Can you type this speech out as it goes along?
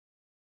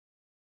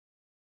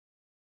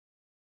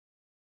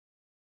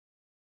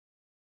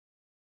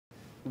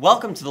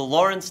Welcome to the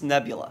Lawrence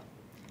Nebula.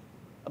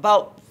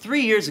 About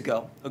 3 years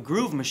ago, a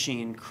groove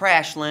machine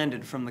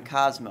crash-landed from the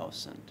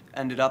cosmos and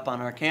ended up on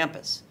our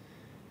campus.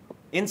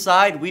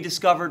 Inside, we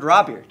discovered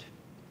Robert,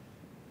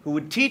 who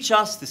would teach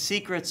us the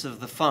secrets of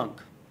the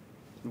funk.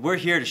 We're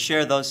here to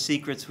share those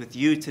secrets with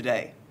you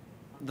today.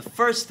 The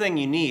first thing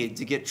you need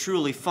to get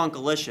truly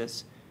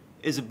funkalicious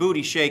is a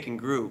booty-shaking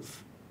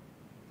groove.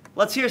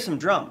 Let's hear some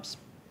drums.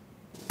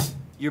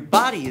 Your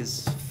body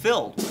is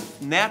filled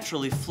with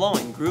naturally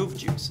flowing groove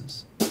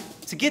juices.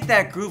 To get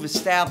that groove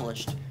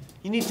established,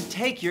 you need to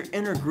take your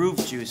inner groove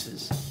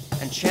juices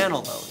and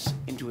channel those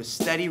into a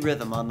steady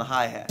rhythm on the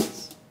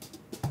hi-hats.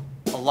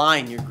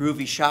 Align your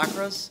groovy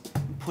chakras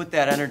and put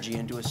that energy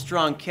into a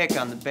strong kick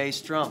on the bass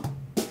drum.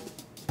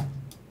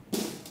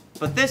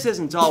 But this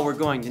isn't all we're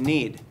going to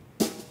need.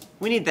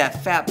 We need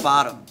that fat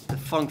bottom that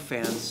funk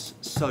fans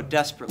so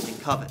desperately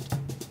covet.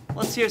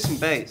 Let's hear some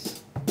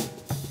bass.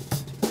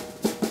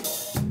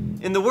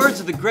 In the words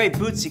of the great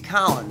Bootsy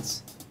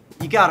Collins,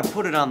 you gotta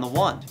put it on the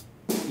one,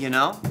 you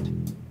know?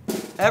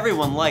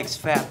 Everyone likes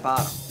fat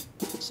bottom,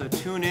 so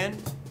tune in,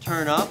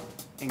 turn up,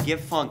 and get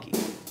funky.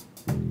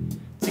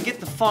 To get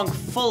the funk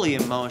fully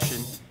in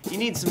motion, you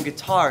need some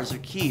guitars or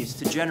keys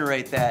to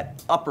generate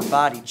that upper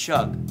body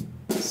chug.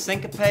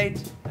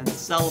 Syncopate and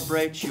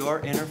celebrate your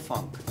inner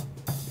funk.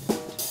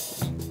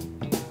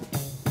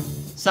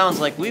 Sounds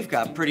like we've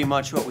got pretty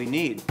much what we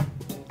need.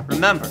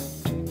 Remember,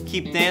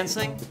 keep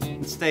dancing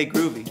and stay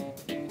groovy.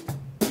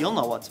 You'll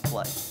know what to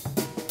play.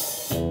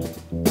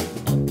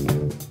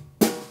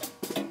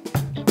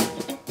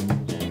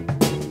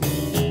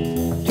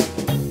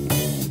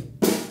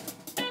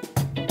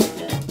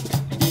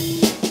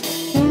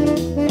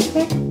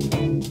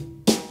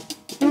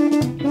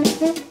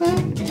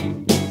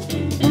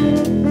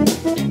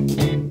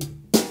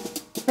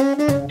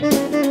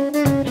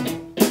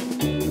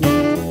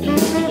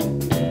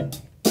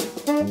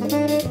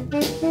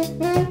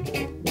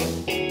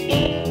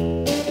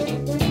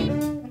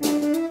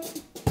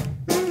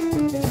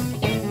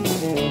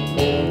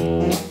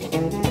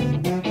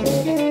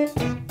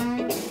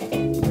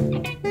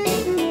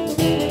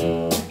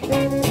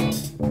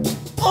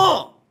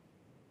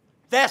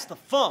 That's the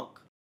funk.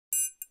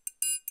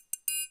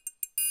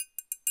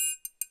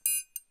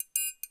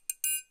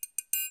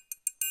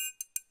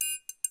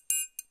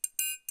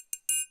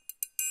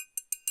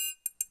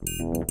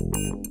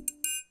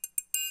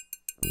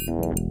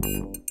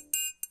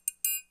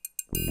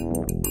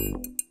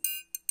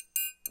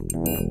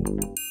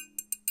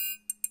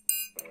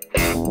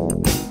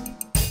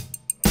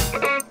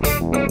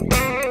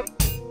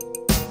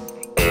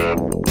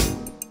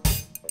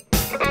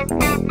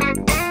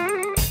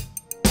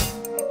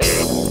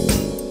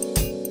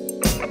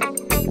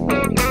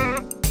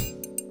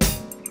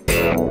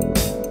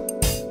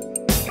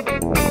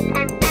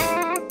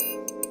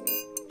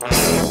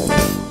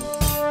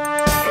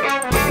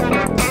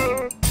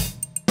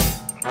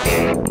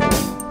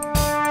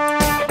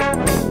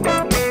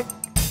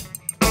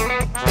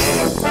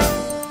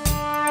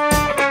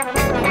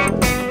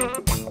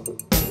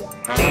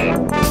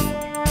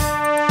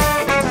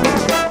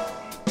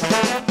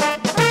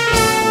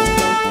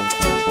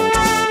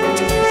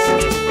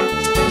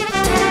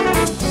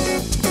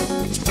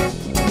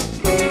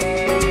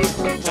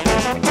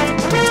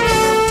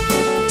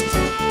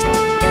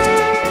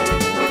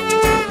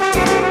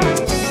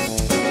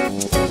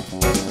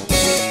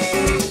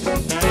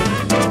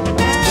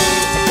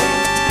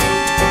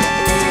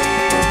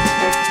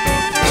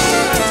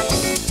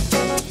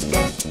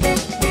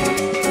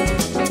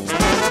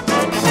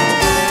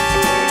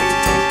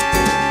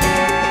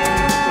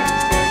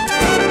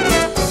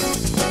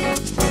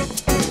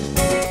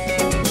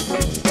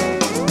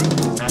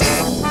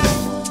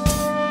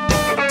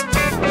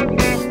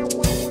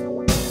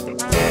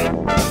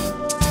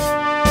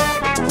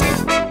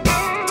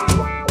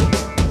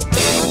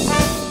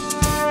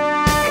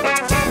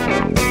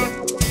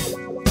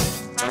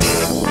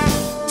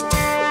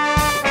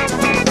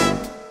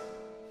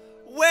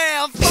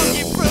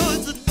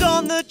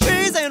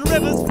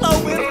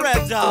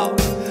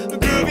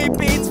 Groovy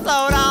beats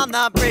float on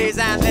the breeze,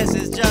 and this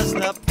is just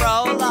the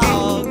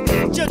prologue.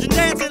 Children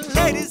dancing,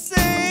 ladies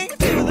sing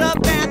to the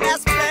band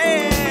that's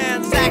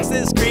playing.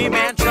 Saxes scream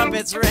and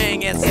trumpets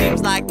ring, it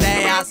seems like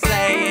they are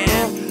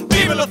saying,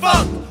 Viva la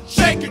funk,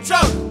 shake your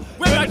trunk,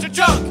 whip out your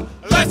junk,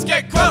 let's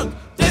get crunk.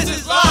 This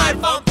is live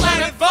from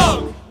Planet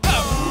Funk.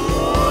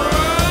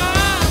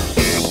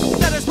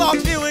 Tennis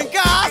walks viewing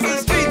cars, the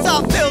streets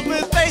are filled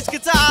with bass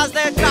guitars.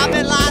 They're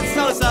dropping lines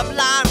so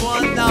sublime,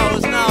 one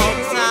knows no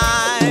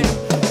time.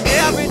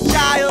 Every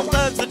child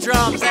learns the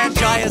drums and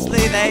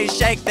joyously they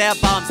shake their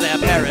bums. Their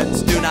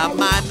parents do not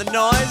mind the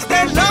noise,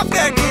 they love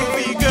their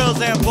groovy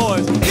girls and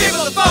boys. Viva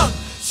la funk,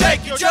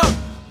 shake your junk,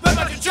 whip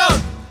out your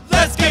junk,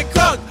 let's get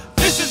crunk.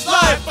 This is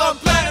live from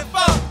Planet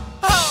Funk.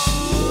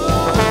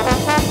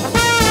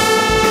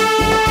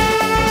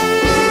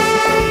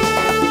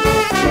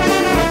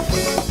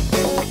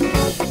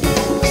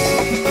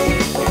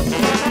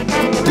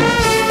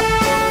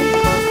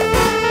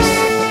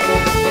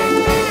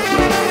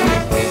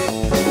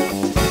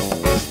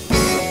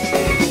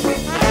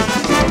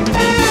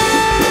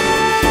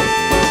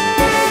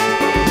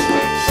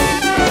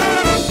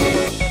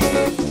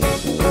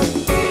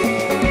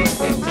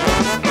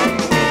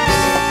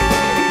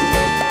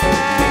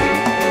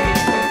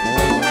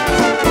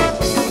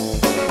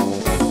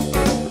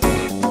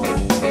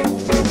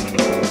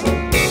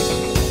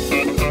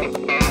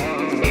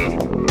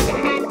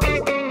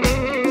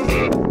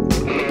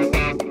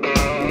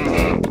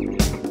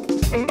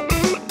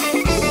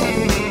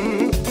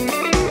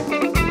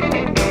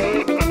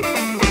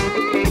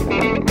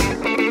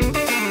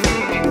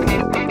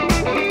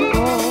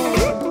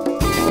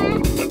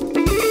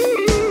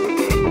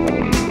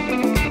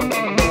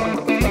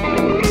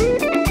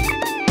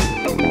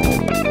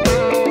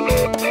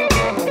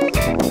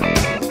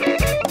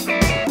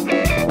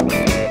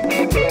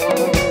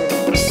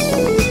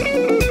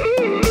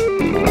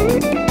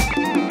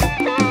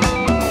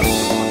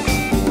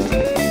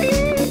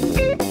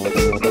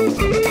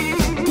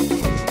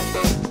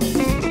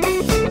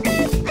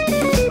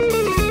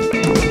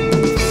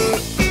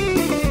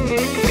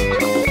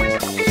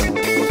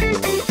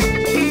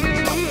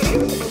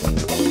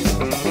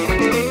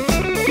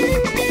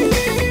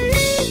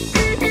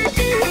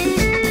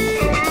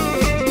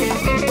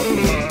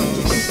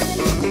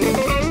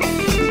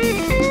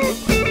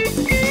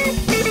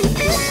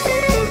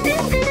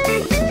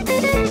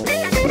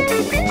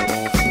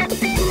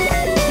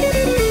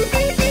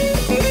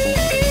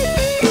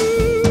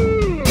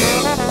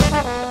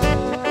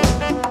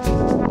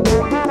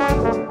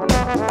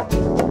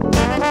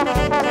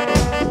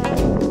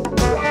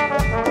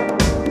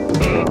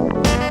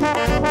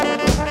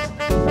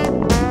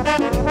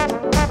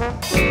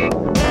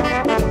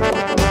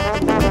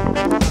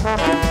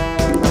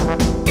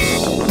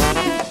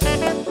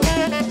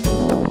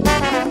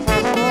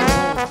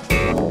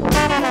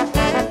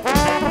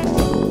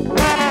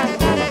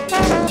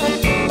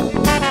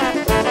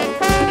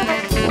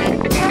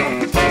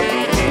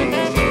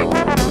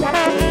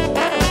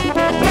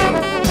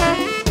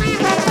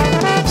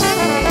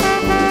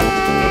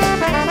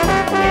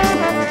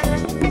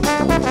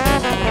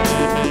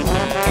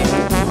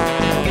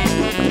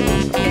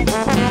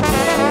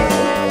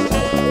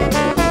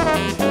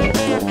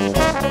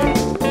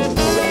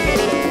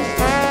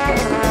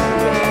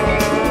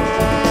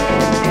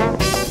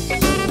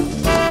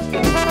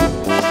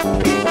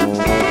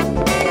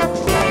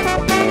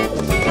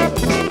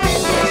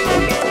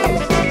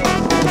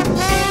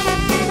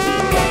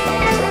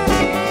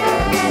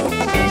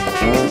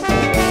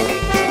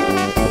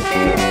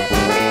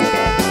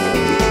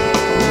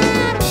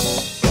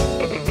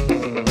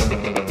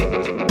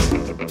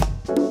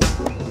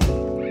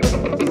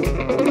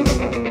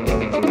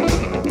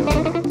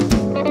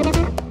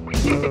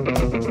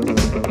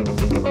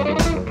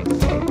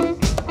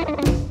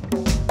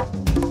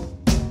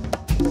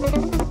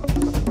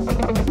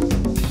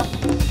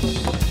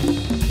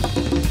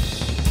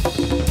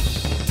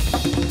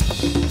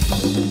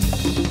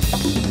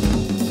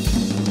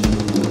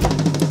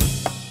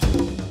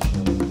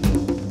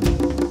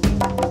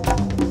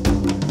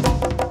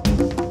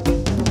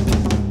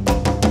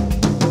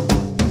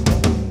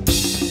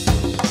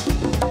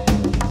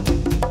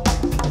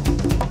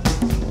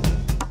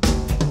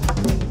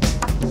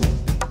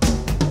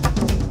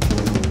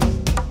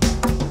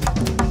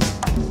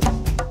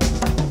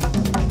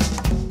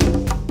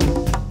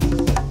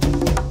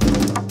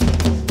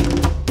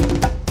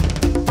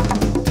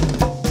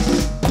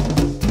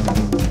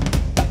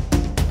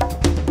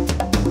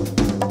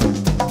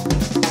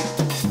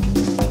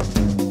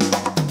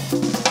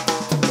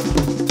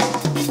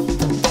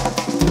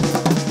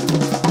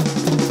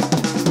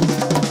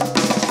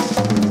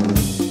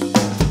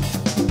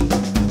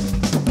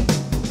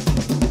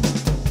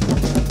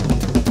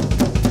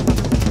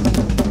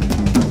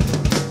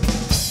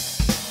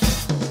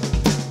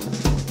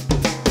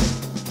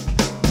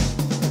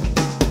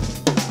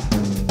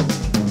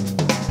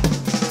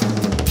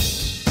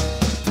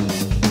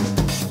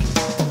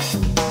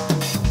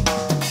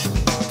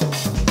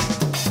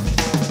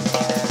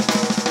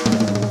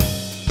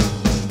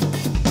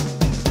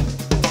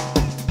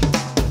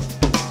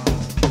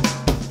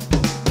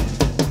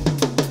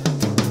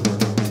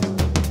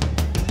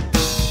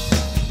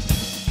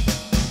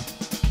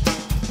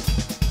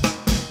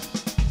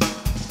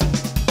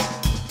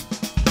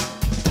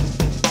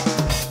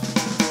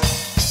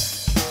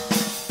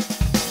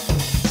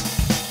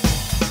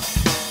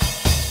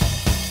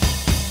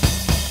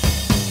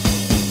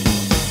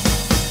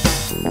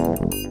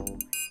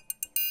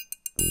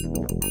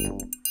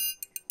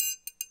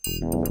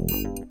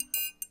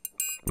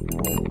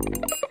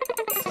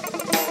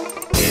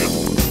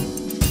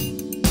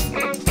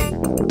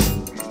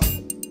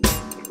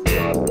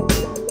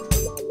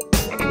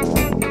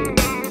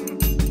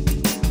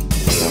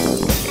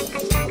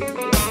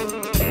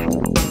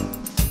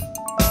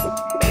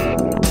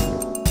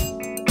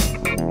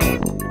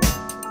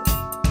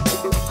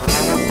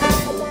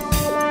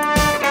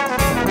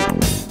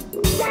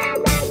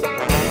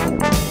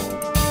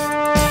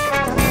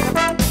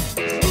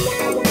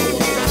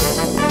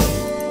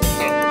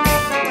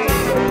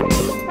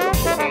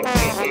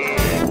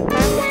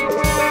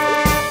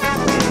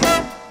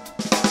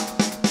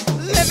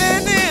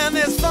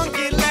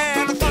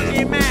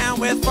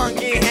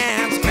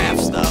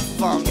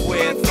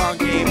 with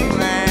funky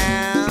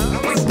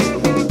plans.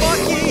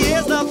 Porky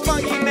is the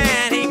funky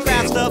man, he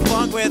crafts the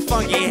funk with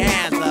funky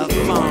hands. The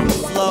funk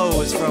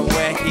flows from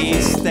where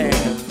he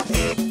stands.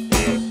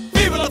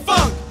 People of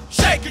funk,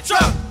 shake your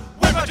trunk,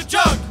 whip out your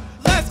junk,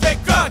 let's get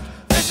crunk.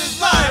 This is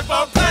live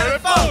on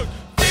Planet Funk.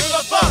 People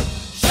of funk,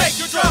 shake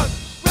your trunk,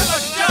 whip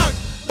out your junk,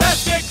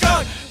 let's get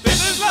crunk.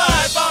 This is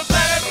live on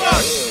Planet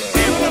Funk.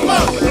 People of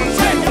funk,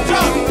 shake your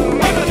trunk,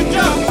 whip out your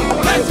junk,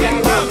 let's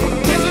get crunk.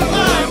 This is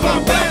live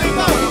on Planet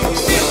Funk.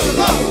 People of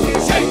funk,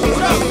 shake your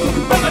trunk,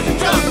 whip out your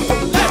junk,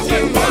 let's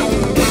get crunk.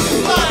 This is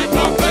live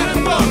on Planet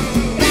Funk.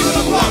 People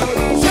of funk,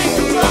 shake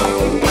your trunk,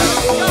 whip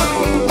out your junk,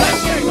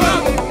 let's get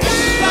crunk. This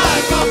is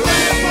live on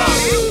Planet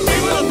Funk.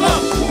 People of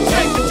funk,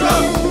 shake your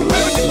trunk,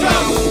 whip out your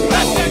junk,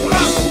 let's get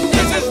crunk.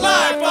 This is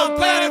live on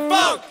Planet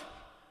Funk.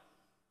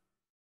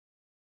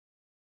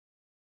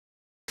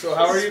 So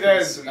how are you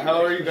guys?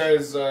 How are you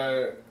guys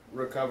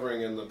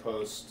recovering in the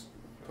post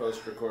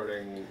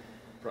recording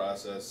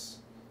process?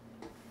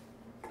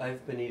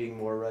 I've been eating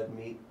more red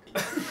meat.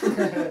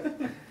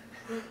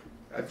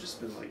 I've just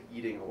been like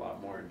eating a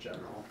lot more in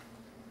general.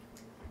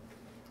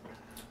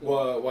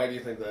 Well, why do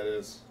you think that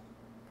is?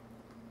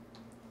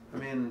 I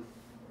mean,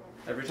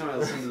 every time I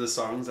listen to the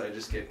songs, I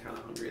just get kind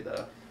of hungry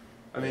though.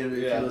 I mean, if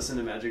Yeah. you listen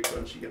to Magic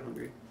Brunch, you get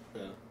hungry.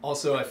 Yeah.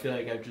 Also, I feel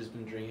like I've just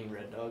been drinking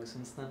Red Dog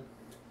since then,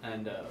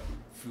 and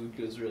food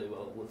goes really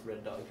well with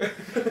Red Dog.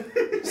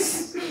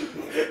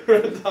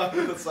 Red Dog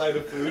with a side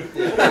of food.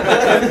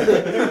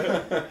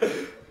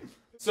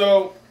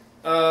 So,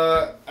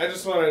 I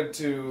just wanted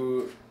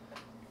to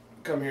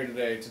come here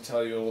today to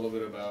tell you a little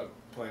bit about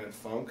Planet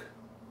Funk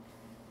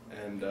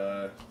and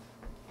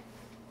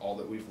all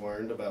that we've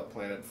learned about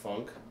Planet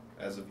Funk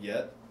as of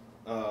yet.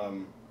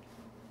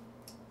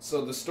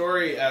 So the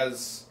story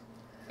as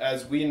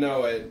we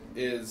know it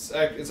is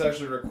it's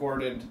actually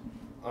recorded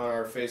on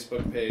our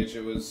Facebook page.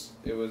 It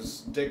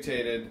was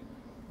dictated.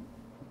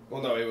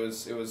 Well, no, it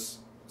was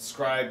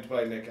scribed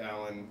by Nick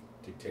Allen,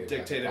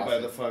 dictated by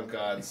the Funk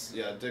Gods.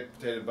 Yeah,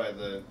 dictated by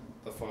the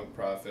Funk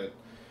Prophet,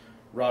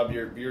 Rob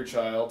your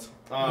child.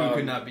 Who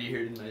could not be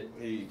here tonight?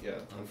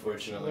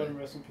 Unfortunately.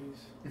 Rest in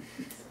peace.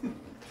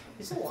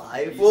 He's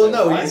alive. Well,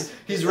 no,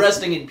 he's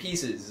resting in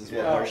pieces, is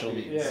what Yeah. Marshall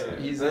means. Yeah.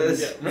 He's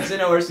in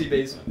ORC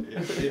basement.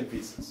 In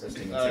pieces.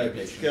 Resting in Can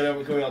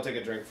syncopation. we all take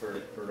a drink for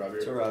Rob?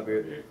 To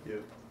Robert. Yeah.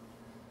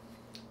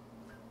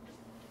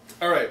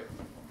 All right.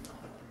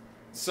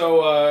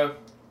 So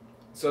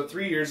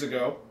 3 years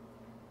ago,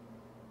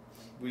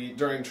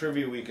 during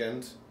trivia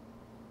weekend,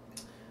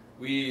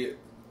 we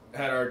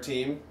had our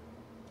team,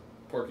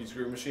 Porky's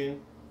Groove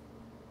Machine.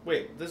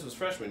 Wait, this was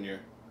freshman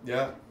year.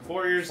 Yeah.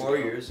 4 years ago. 4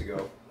 years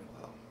ago.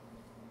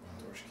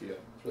 Dorshkia.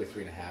 It's really 3.5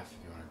 if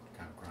you want to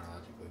count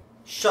chronologically.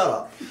 Shut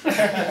up.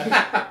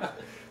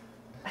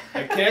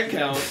 I can't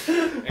count,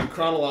 and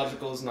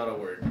chronological is not a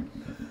word.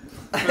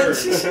 Third.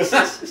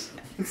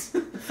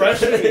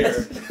 Freshman year,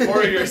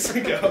 4 years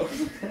ago.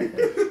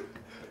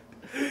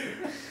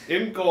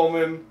 In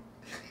Coleman,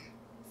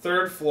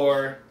 third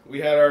floor,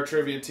 we had our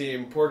trivia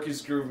team,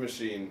 Porky's Groove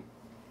Machine.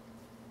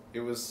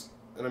 It was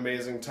an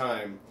amazing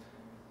time.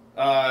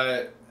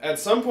 At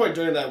some point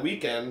during that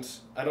weekend,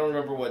 I don't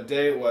remember what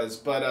day it was,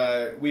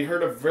 but we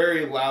heard a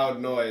very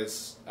loud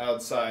noise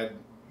outside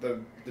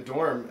the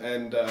dorm,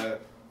 and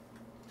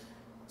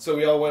so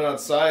we all went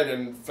outside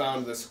and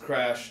found this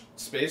crashed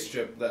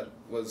spaceship that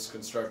was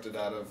constructed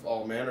out of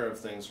all manner of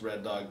things,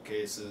 Red Dog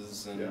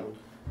cases and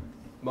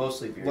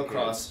Mostly beer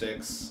lacrosse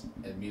sticks.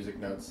 And music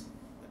notes.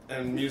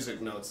 And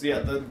music notes. Yeah,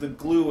 the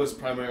glue was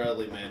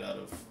primarily made out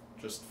of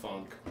just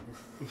funk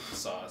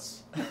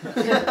sauce.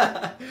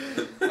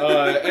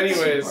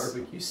 Anyways.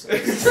 Barbecue sauce.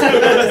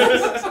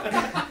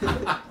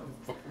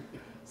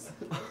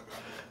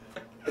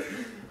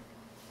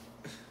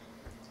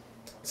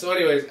 So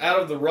anyways,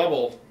 out of the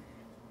rubble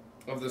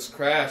of this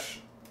crash,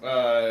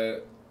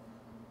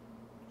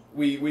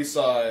 we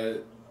saw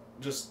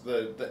just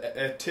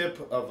a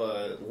tip of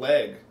a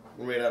leg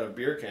made out of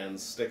beer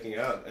cans sticking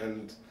out,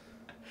 and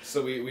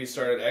so we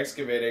started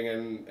excavating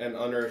and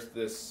unearthed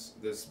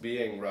this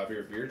being, Rob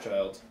your beer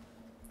child,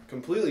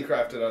 completely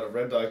crafted out of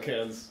Red Dog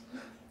cans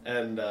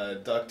and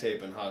duct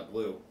tape and hot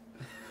glue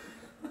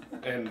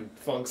and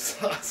funk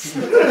sauce.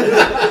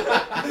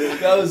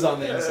 That was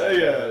on the inside.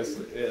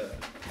 Yeah.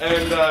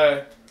 And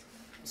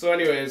so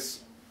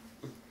anyways,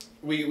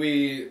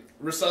 we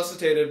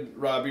resuscitated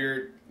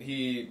Robier.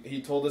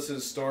 He told us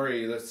his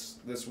story,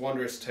 this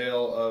wondrous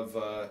tale of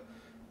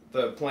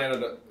the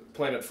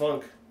planet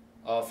Funk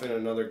off in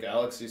another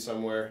galaxy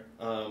somewhere,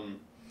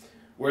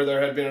 where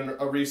there had been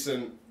a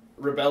recent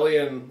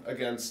rebellion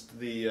against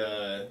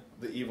the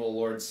evil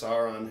Lord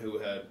Sauron, who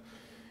had,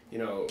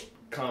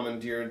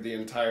 commandeered the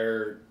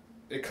entire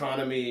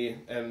economy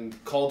and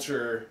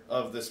culture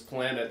of this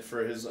planet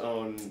for his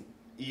own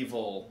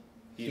evil.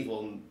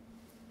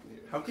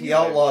 How can He you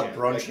outlawed I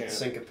brunch can't. and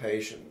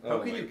syncopation. How Oh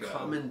can my you God.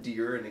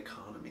 commandeer an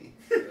economy?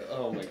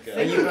 Oh my god.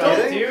 Are you Don't,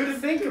 kidding? dude,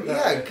 think about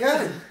Yeah, it.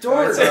 God,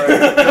 dork.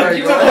 Sorry,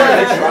 You go are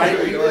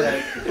ahead. Go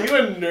ahead. Are you a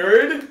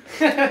nerd?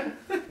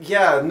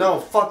 Yeah, no,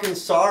 fucking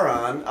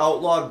Sauron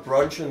outlawed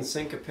brunch and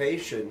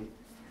syncopation.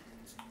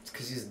 It's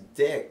because he's a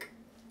dick.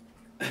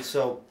 And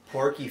so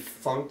Porky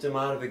funked him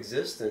out of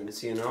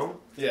existence, you know?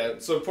 Yeah,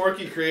 so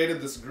Porky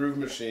created this groove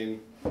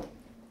machine,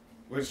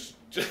 which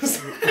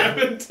just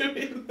happened to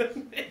be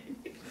the name.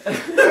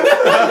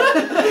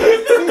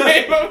 The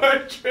name of our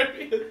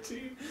trivia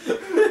team.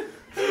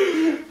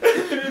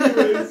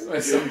 Anyways. By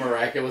some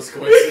miraculous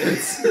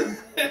coincidence.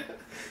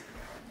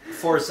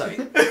 Foresight.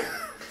 It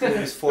was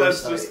That's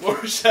foresight. just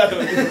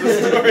foreshadowing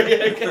the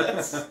story, I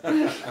guess.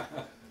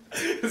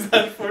 Is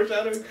that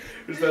foreshadowing?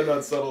 Or is that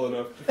not subtle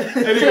enough?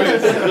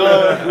 Anyways,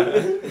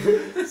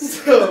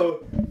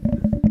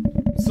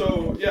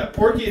 so yeah,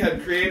 Porky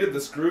had created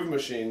this groove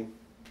machine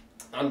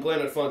on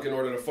Planet Funk in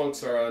order to funk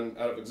Sauron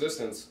out of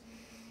existence.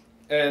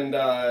 And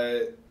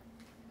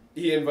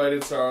he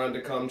invited Sauron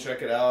to come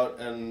check it out,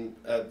 and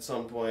at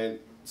some point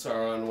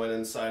Sauron went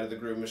inside of the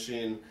groove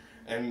machine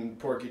and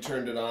Porky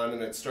turned it on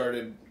and it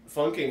started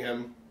funking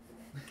him.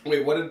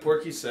 Wait, what did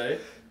Porky say?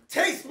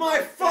 Taste my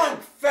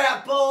funk,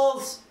 fat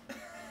balls!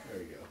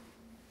 There you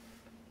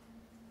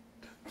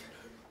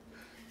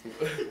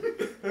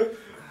go.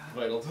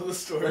 Vital to the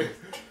story.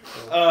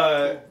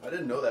 I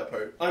didn't know that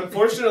part.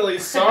 Unfortunately,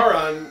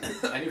 Sauron,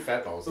 I knew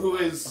fat balls. who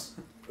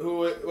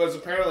was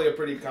apparently a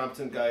pretty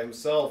competent guy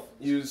himself,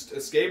 used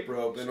escape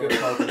rope in order.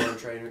 Pokemon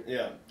trainer.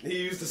 Yeah,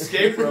 he used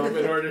escape rope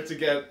in order to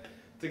get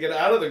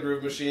out of the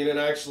groove machine and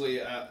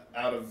actually out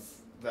of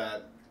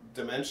that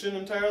dimension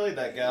entirely,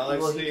 that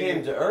galaxy. Well, he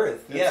came to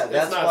Earth. It's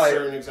That's not why.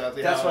 certain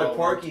exactly That's how it why all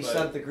Porky works, but-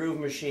 sent the groove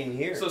machine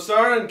here. So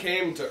Sauron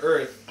came to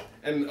Earth,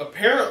 and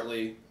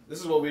apparently, this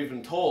is what we've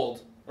been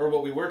told, or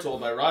what we were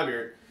told by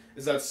Robert,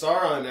 is that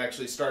Sauron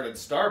actually started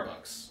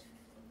Starbucks,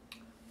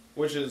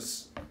 which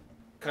is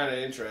kind of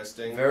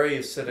interesting. Very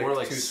acidic. More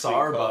like too sweet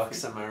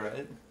Starbucks, coffee. am I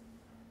right?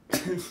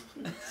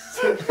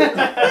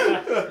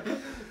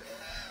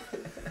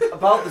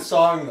 About the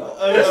song, though.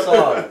 The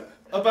song.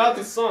 About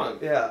the song.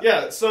 Yeah.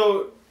 Yeah,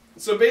 so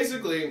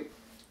basically,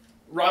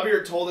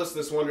 Robert told us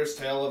this wondrous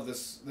tale of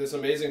this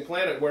amazing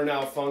planet where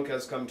now funk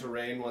has come to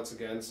reign once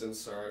again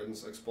since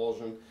Sauron's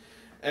expulsion.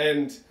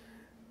 And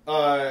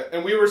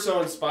we were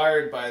so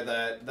inspired by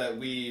that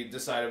we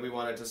decided we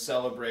wanted to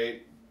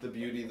celebrate the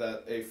beauty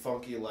that a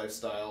funky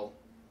lifestyle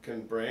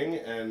can bring,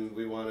 and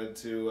we wanted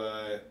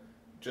to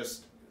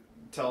just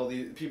tell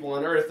the people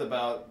on Earth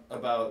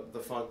about the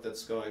funk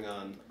that's going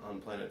on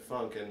Planet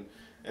Funk,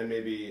 and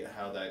maybe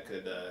how that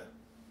could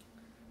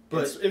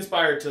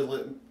inspire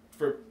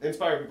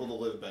people to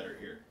live better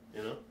here.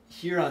 You know.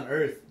 Here on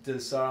Earth,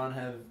 does Sauron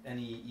have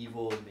any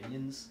evil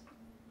minions?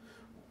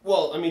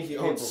 Well, I mean, he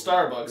owns People.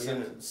 Starbucks, Yeah.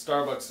 and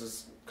Starbucks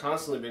has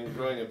constantly been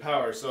growing in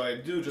power. So I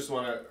do just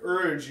want to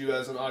urge you,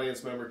 as an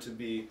audience member, to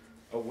be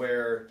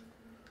aware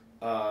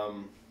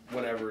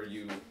whenever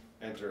you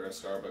enter a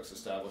Starbucks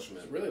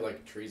establishment. It's really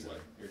like treason.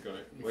 What you're going.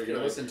 If What you you're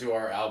going. listen to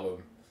our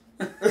album.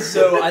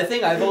 So I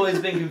think I've always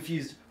been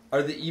confused.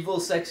 Are the evil,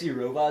 sexy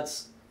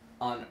robots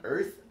on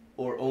Earth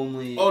or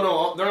only? Oh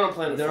no, they're on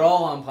Planet. They're Funk.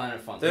 all on Planet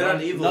Funk. They're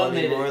not evil None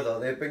made it- anymore, though.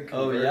 They've been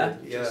Oh, converted. yeah?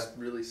 Yeah. Just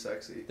really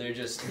sexy. They're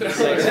just They're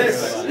sexy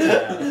sexy. robots.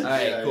 Yeah. All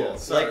right, Yeah, cool. yeah.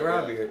 Sorry, Like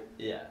Robert.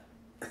 Yeah.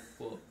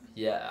 Well,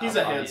 yeah. He's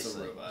a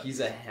obviously. handsome robot. He's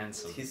a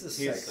handsome. He's a He's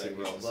sexy sexy.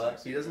 robot.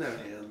 He doesn't have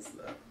hands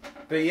though.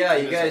 But yeah,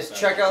 you He guys is a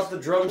check fat out the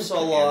drum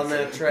solo on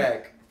that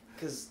track.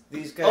 Because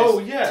these guys Oh,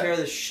 yeah. tear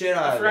the shit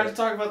I out forgot to of it.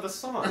 talk about the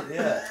song.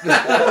 Yeah.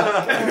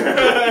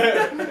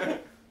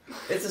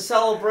 It's a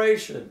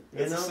celebration, you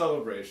It's know? a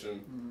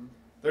celebration.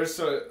 There's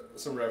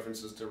some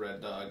references to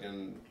Red Dog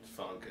and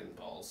funk and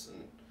pulse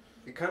and.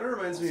 It kind of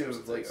reminds me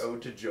of like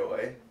Ode to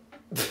Joy,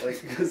 like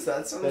because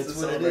that song is a That's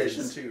what it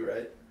celebration is. too,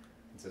 right?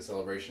 It's a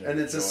celebration. And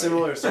of it's a joy.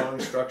 similar song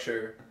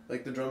structure.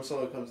 Like the drum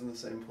solo comes in the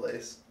same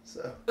place,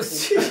 so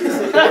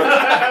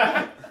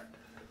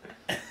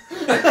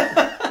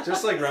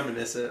just like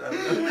reminiscent. I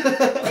don't know.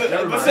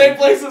 Never The mind. same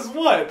place as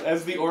what?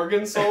 As the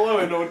organ solo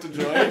in Ode to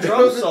Joy?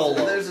 Drum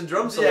solo. There's a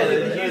drum solo. Yeah, in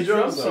there's it. a huge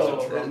drum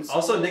solo. Drum solo.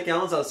 Also, Nick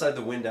Allen's outside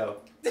the window.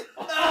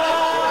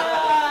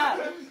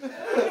 I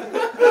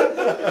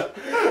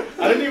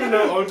didn't even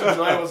know Ode to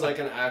Joy was like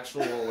an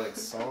actual like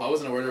song. I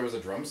wasn't aware there was a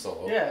drum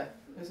solo. Yeah,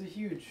 it's a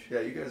huge.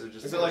 Yeah, you guys are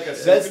just. Is it like a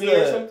shit. That's symphony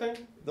or the- something?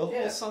 The whole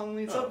Yeah. song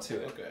leads Oh, up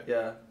to it. Okay.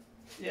 Yeah.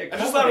 Yeah, I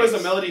just thought it was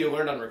a melody you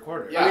learned on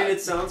recorder. Yeah. I mean,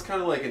 it sounds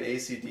kind of like an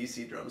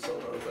AC/DC drum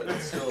solo, but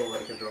it's still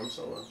like a drum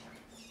solo.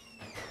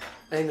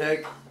 Hey,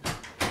 Nick.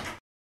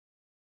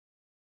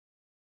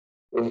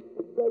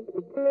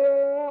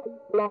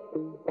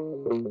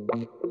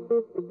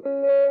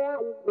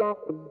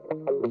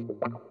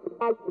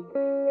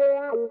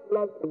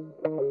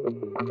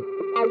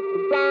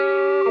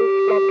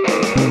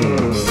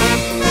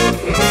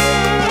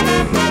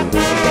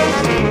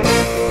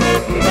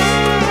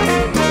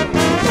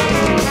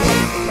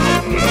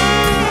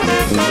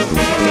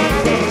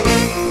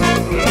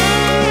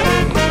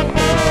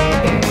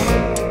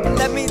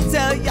 Let me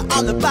tell you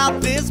all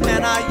about this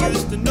man I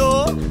used to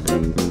know.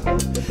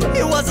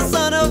 He was a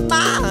son of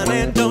mine.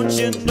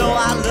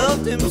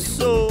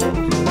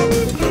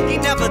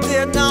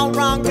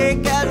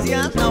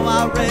 know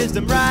I raised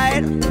him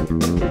right,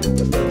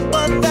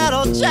 but that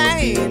all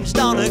changed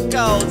on a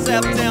cold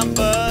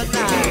September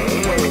night.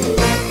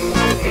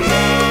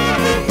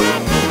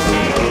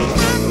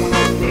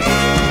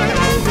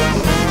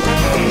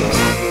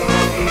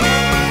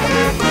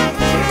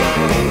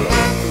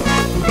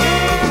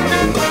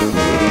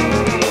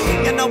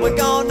 You know we're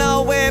going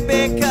nowhere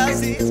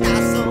because he's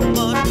got so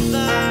much to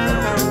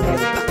learn,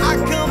 but I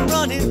come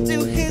running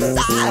to his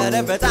side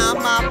every time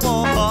my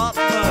poor heart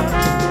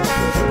burns.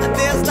 And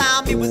this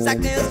time he was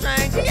acting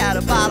strange, he had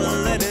a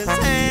bottle in his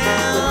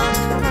hand.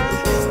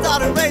 He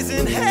started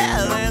raising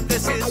hell, and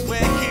this is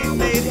where he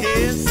made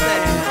his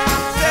stand.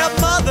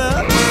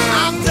 Stepmother,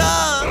 I'm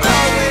done,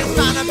 always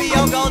trying to be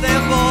your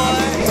golden boy.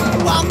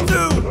 I'm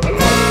through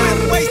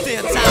with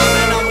wasting time,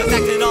 and I was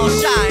acting all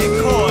shy and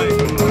coy.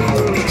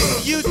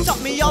 You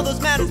taught me all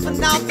those manners, but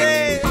now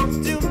they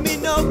do me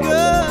no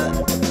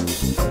good.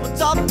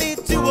 Taught me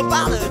to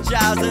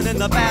apologize, and in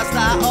the past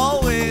I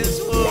always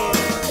would.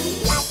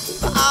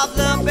 But I've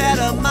learned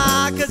better,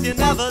 Ma, cause you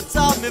never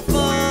taught me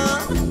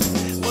fun.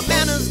 Well,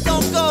 manners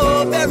don't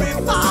go very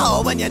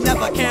far when you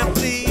never can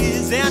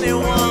please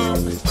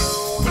anyone.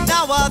 But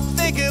now I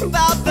think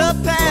about the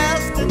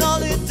past, and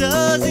all it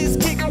does is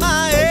kick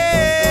my ass.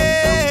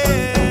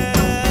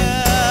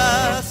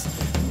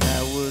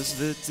 That was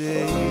the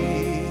day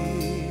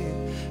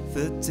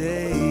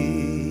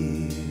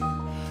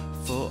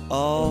for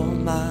all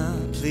my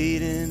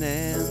pleading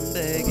and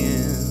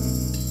begging.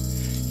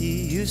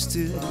 He used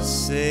to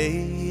say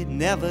he'd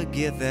never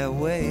get that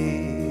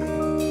way,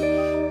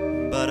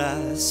 but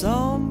I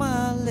saw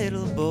my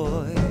little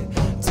boy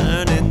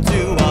turn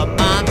into a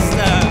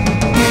monster.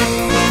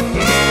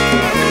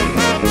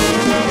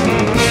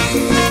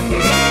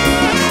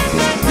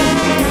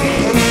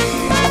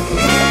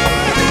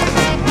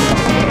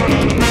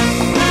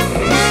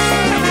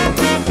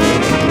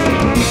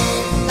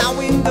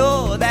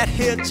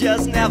 He'll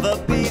just never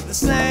be the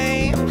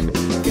same,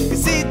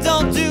 cause he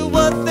don't do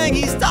a thing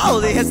he's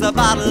told. He hits the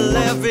bottle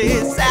every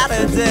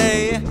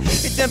Saturday.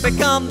 He didn't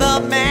become the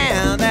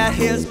man that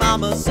his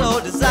mama so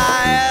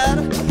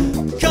desired.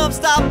 Come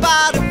stop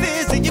by to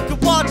visit, you can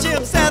watch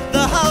him set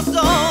the house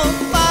on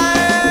fire.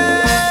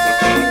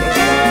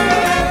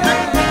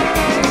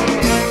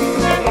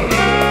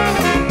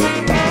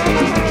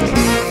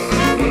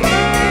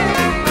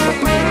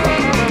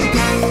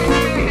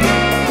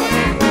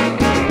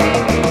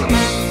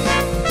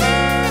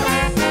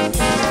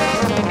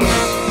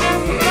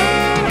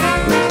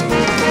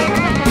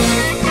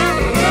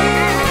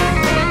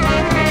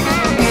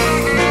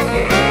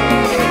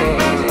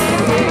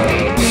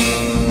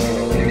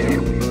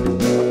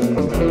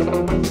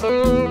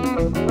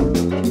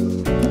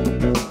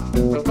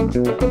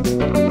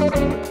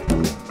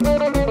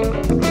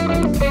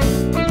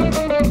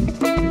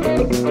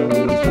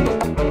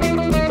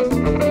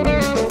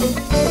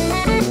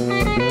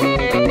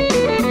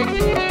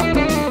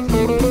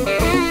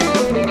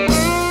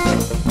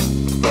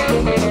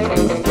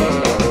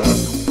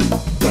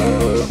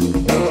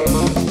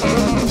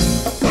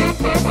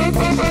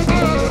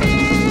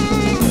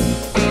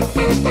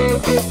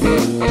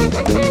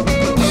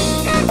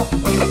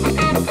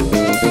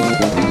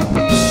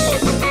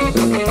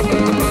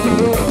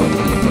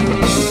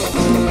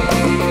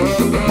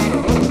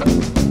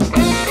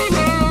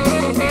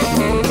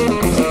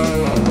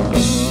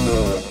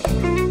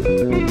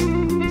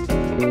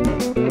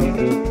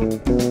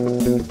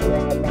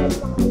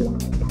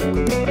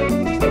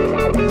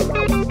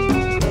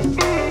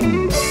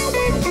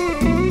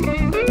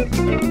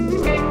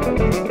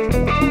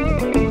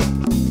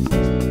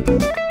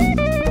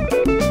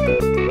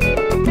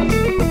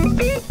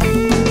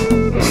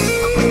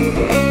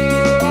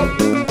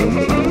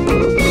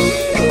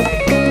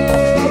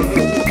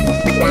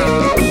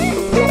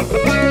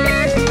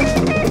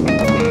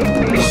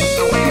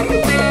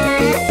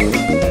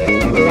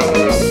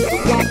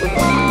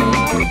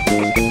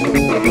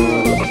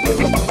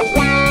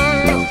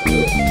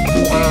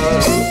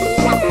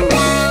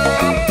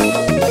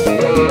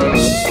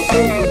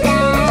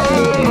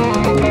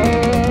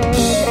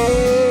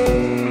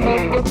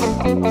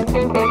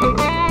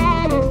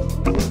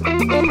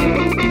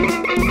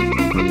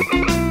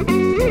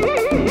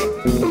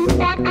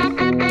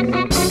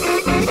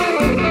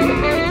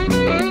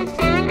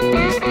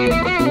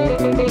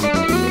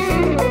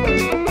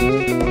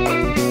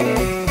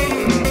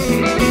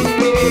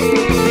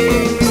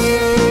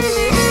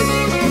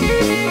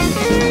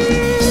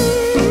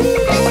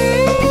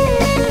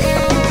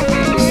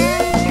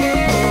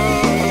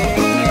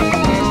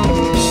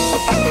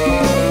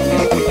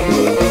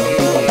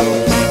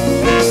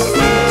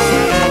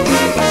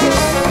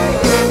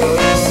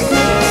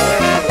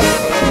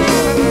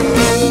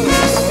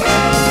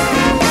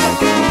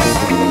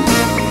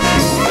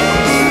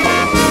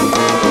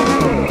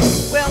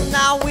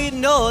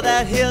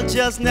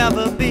 Just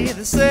never be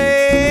the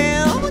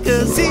same,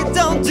 cause he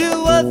don't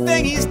do a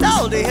thing he's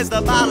told. He hits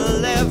the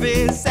bottle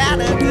every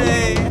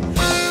Saturday.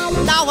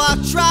 Now I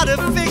try to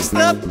fix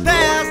the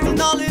past, and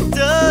all it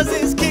does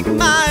is kick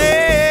my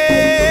ass.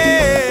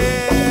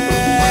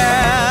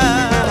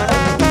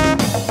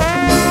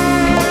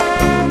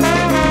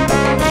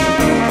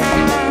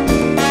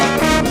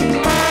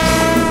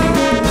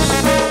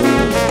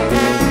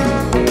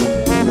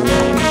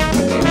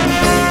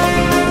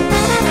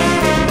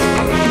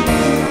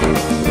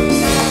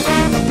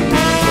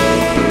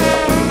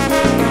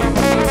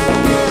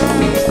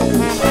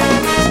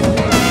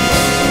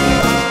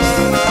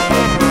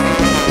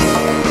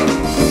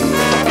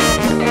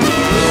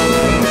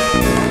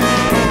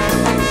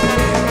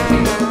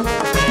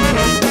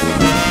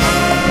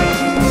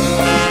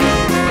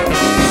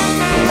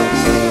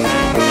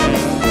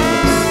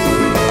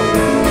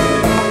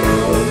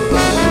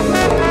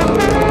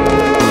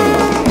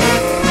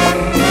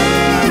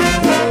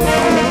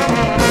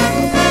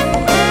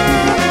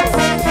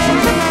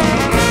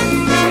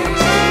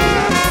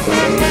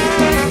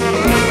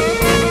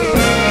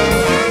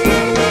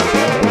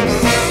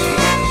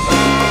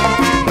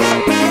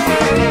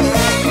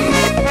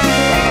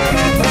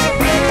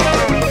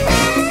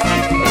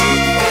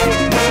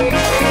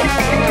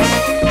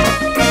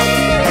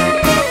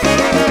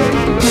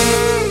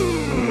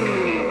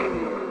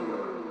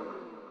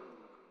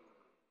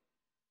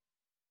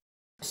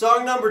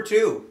 Song number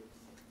 2.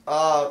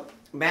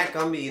 Matt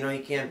Gunby, you know,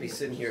 you can't be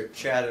sitting here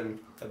chatting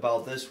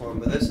about this one,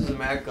 but this is a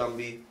Matt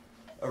Gunby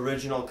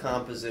original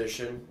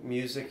composition,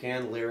 music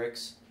and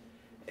lyrics.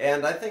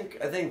 And I think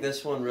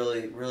this one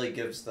really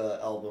gives the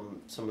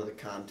album some of the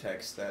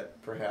context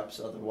that perhaps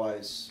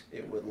otherwise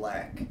it would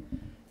lack.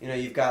 You know,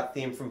 you've got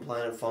Theme from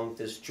Planet Funk,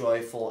 this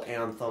joyful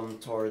anthem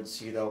towards,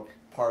 you know,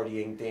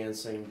 partying,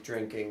 dancing,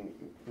 drinking,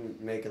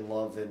 making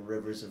love in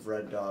rivers of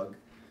Red Dog.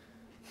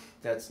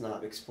 That's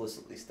not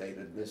explicitly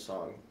stated in this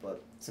song,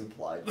 but it's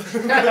implied.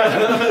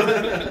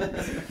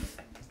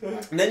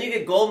 And then you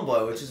get Golden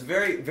Boy, which is a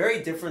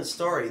very different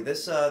story.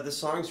 This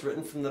song's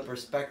written from the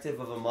perspective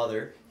of a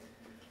mother,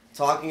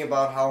 talking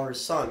about how her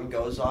son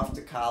goes off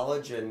to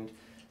college and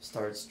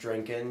starts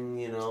drinking,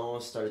 you know,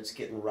 starts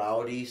getting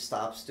rowdy,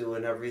 stops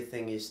doing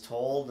everything he's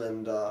told,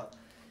 and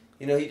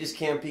you know, he just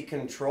can't be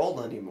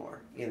controlled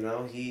anymore. You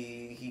know,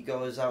 he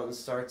goes out and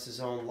starts his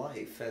own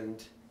life,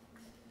 and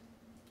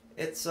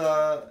it's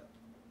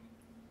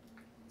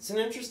an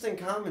interesting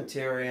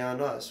commentary on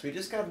us. We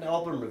just got an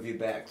album review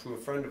back from a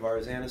friend of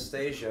ours,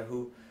 Anastasia,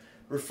 who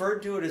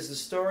referred to it as the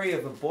story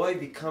of a boy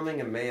becoming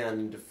a man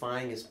and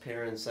defying his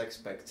parents'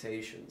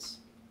 expectations.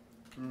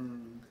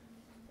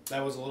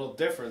 That was a little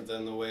different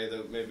than the way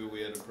that maybe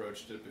we had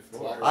approached it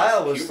before. Well, I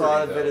always puberty,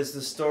 thought of it though. as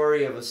the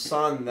story of a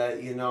son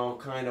that, you know,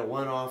 kind of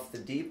went off the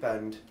deep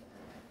end,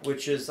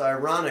 which is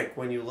ironic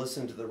when you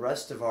listen to the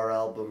rest of our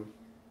album,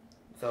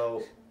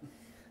 though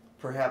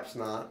perhaps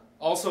not.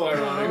 Also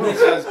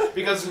ironic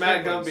because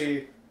Matt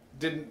Gunby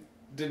did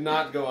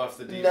not go off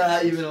the deep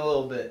Not end. even a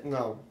little bit.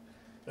 No.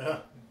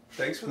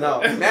 Thanks for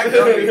No, that. Matt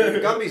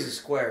Gumby's a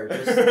square.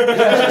 Just,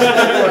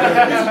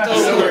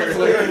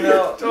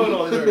 no,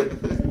 Totally.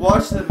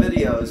 watch the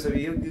videos. I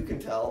mean, you can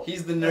tell.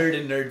 He's the nerd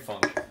in Nerd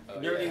Funk.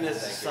 Nerdiness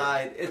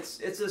aside,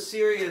 it's a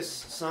serious,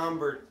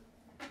 somber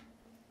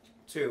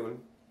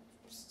tune.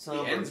 The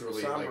end's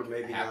really like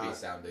maybe happy not.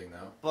 sounding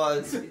though.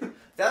 But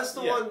that's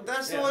the Yeah. one.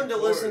 That's the Yeah, one to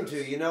the listen chorus.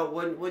 to. You know,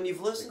 when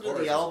you've listened The to chorus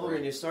the is album great.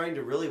 and you're starting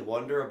to really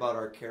wonder about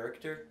our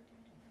character,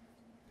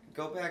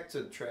 go back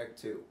to track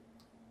 2.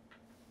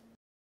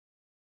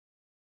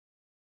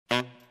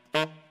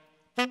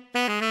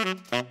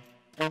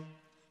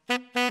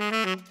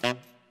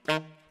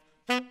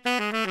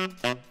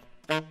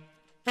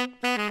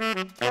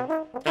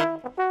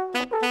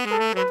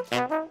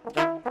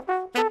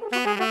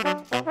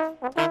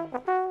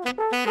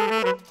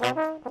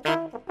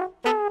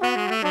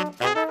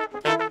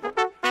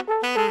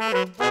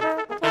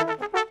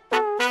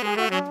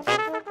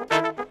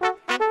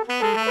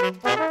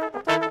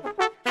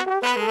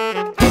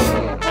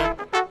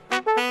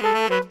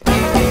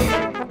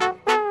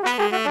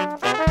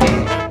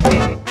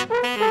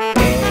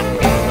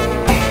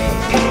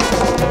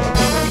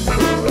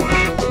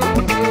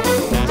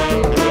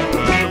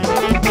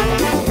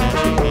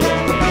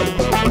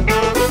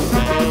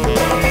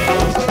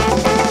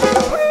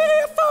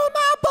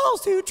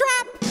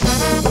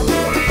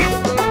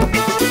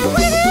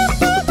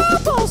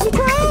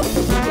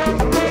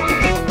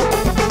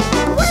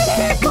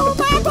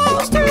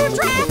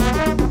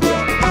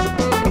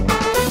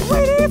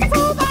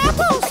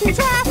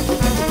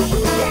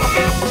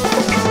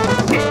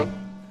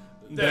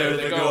 There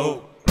they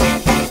go.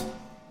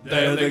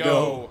 There they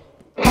go.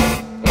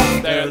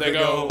 There they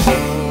go.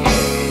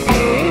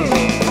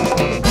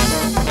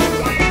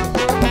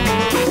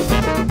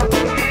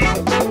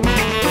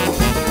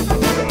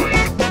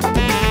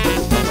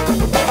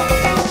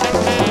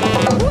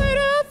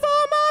 Waiting for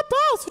my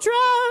balls to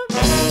drop.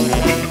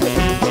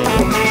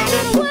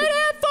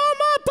 Waiting for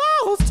my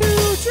balls to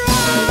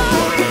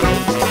drop.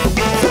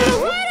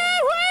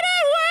 Waiting,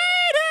 waiting,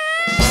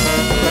 waiting.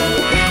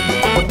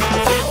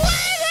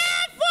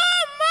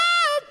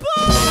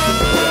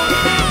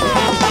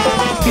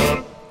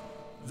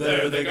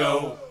 There they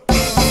go.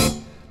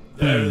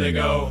 There they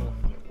go.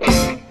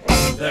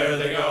 There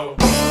they go.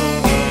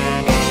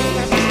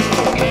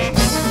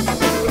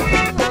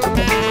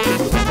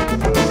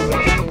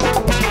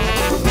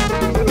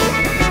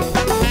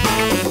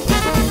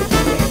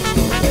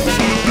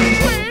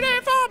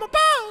 Waiting for my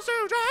balls to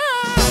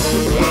drop.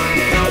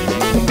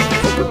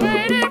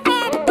 Waiting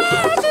for my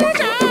balls to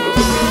drop.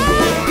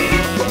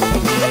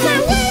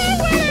 Waiting,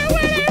 waiting,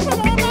 waiting for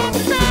my balls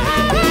to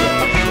drop.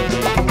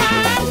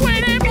 I'm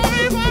waiting for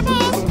my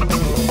balls.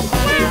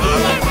 Where are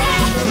my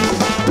balls?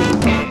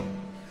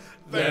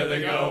 There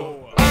they go.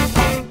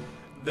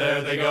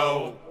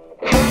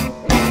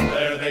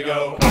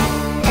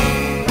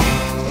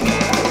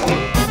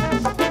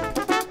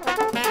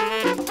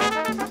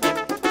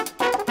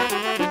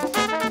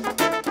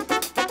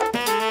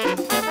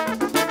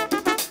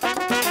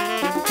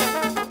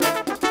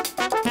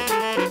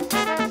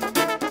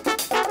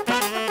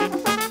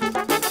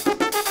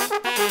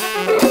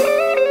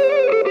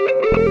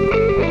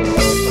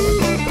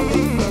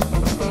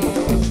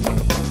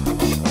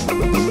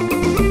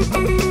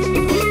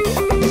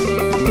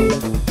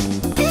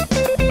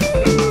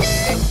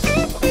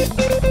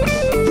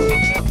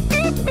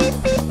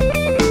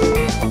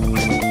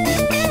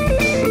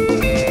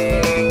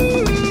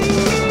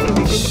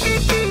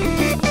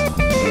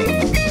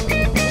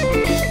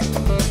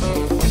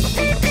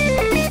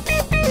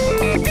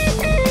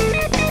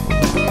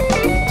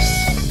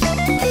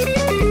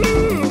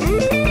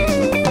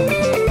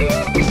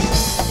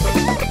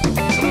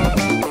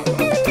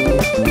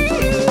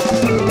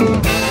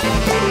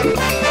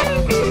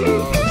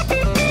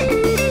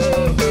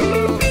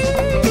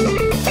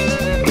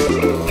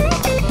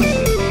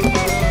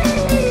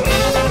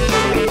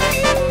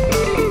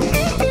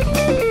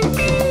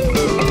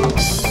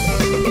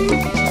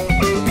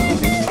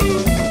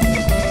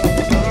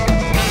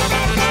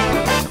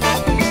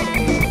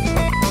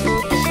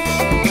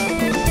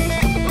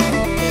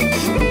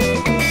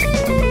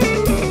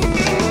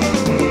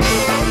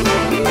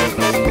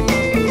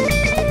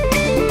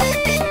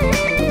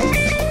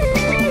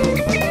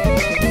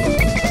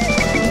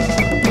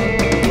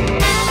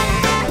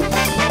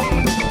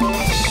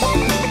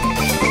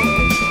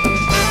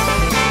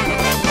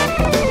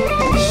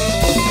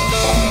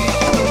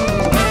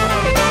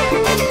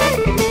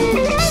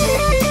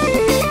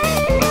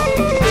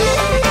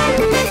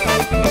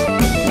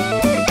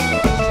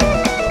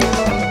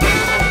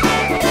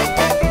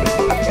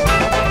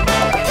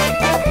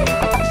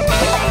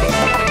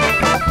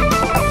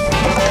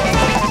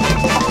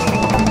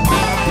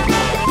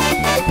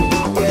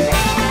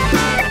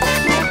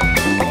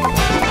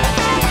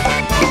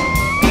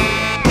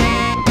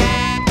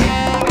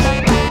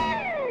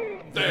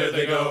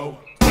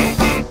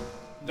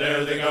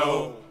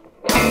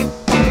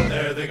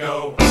 there they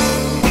go.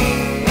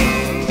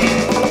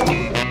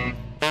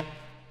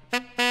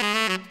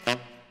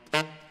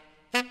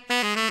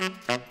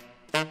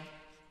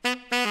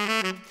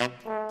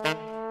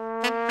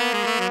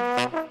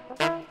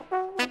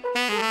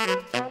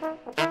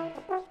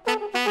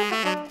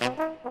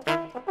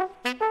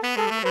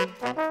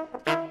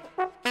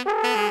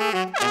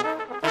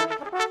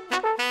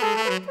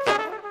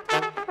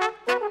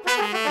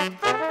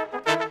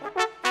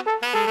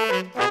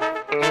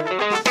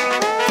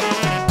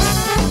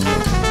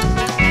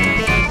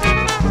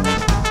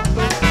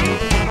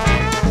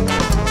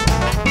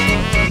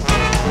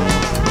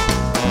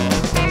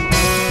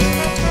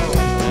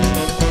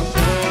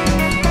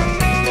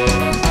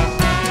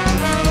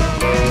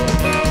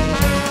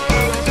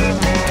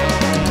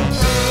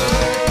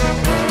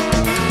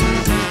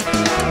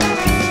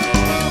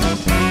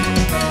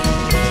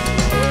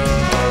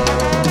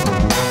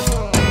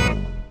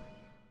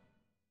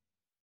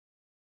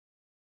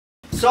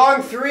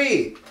 Song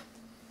 3,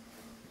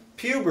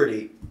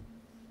 Puberty.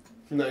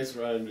 Nice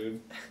rhyme,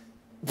 dude.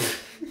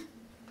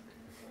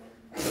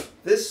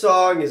 This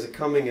song is a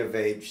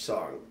coming-of-age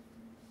song.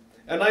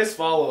 A nice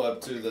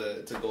follow-up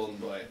to Golden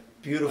Boy. I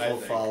Beautiful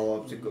think.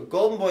 follow-up to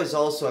Golden Boy is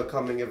also a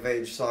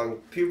coming-of-age song.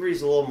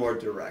 Puberty's a little more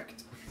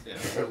direct. Yeah.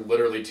 There are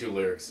literally 2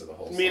 lyrics to the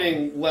whole song.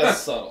 Meaning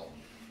less subtle.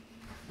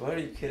 What, are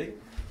you kidding?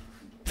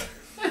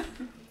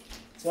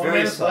 One very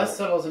man's subtle. less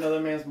subtle is another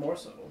man's more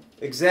subtle.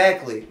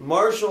 Exactly.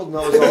 Marshall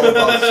knows all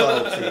about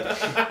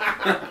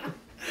subtlety.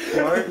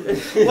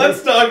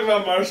 Let's talk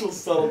about Marshall's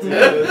subtlety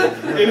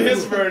in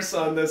his verse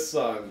on this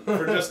song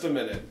for just a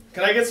minute.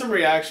 Can I get some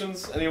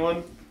reactions?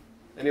 Anyone?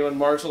 Anyone?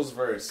 Marshall's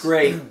verse.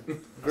 Great.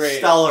 Great.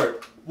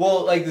 Stellar.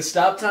 Well, like the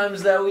stop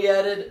times that we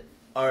added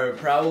are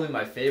probably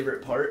my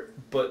favorite part,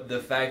 but the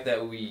fact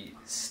that we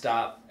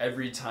stop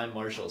every time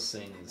Marshall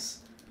sings,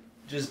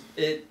 just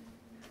it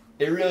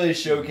really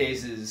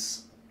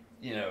showcases,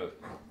 you know,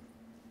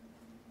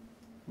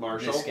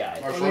 Marshall. this guy.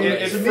 Marshall.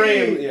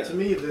 To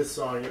me, this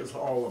song is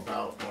all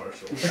about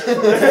Marshall.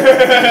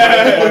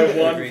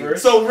 One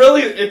verse. So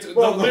really, the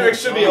lyrics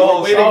should be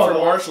all waiting for oh.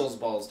 Marshall's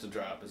balls to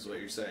drop, is what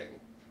you're saying.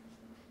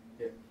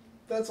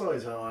 That's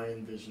always how I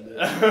envisioned it.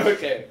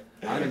 Okay.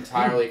 I'm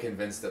entirely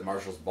convinced that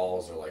Marshall's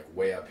balls are like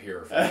way up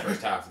here for the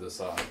first half of the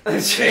song. But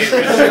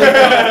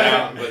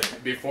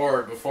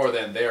before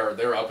then,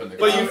 they're up in the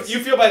But clouds. you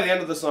feel by the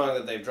end of the song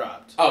that they've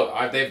dropped.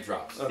 Oh, they've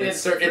dropped. Okay. I'm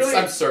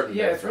certain.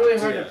 Yeah, they've it's really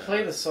dropped. hard to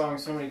play the song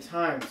so many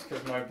times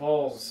because my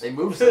balls They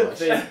move so much.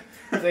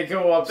 they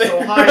go up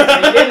so high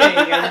at the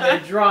beginning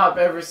and they drop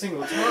every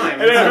single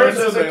time. And it hurts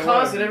There's as a they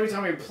constant land. every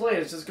time we play.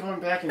 It's just going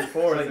back and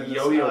forth. Like and it's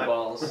yo-yo not-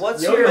 balls.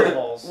 What's Yo-yo your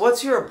balls.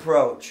 What's your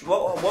approach?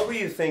 What were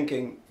you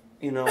thinking?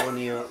 You know, when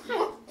you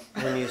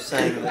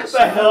sang this. What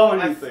the hell were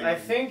you I thinking?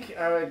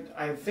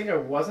 think I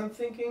wasn't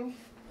thinking.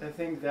 I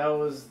think that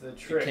was the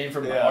trick. It came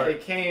from the Yeah. heart. It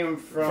came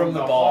from From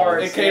the the balls.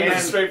 heart. It came and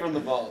straight from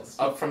the balls.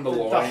 Up from the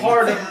loin. the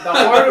heart of my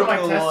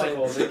From the loin.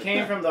 testicles. It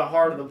came from the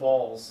heart of the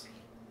balls.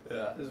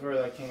 Yeah. Is where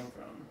that came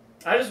from.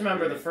 I just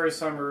remember the first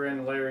time we were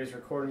in Larry's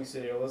recording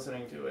studio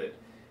listening to it,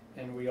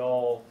 and we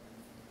all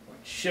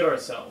shit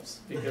ourselves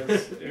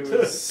because it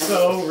was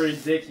so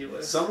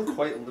ridiculous. Some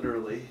quite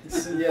literally.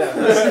 Yeah.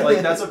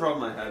 That's a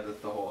problem I had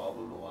with the whole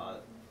album a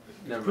lot.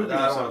 Never. Pooping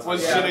that yourself.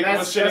 Was Yeah, shitting,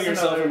 that's yourself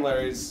another- in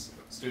Larry's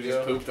Just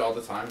studio? pooped all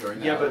the time during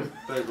that. Yeah, album.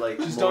 but like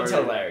Just more, don't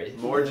tell Larry.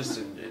 More just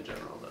in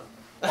general though.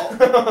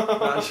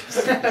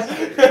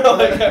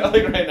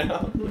 like right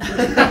now.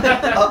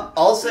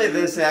 I'll say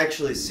this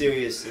actually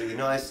seriously. You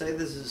know, I say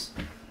this is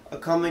a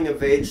coming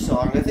of age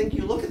song. I think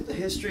you look at the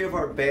history of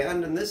our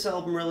band, and this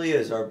album really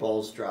is our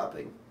balls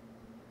dropping.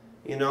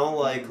 You know,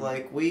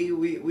 like we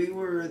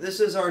were. This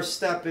is our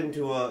step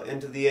into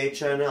the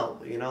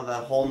HNL. You know,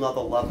 that whole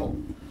nother level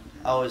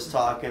I was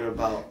talking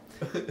about.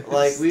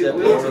 Like we Step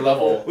were over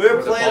level. We were Where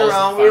the playing balls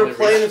around, have we were finally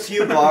playing a reached.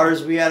 few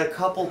bars, we had a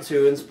couple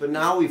tunes, but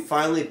now we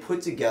finally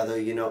put together,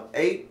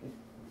 8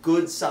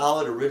 good,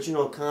 solid,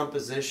 original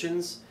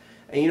compositions.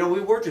 And,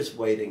 we were just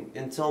waiting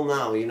until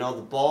now.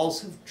 The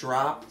balls have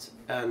dropped,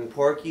 and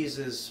Porky's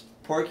is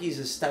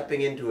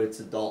stepping into its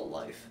adult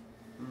life.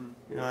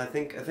 I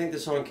think the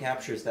song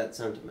captures that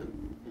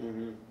sentiment.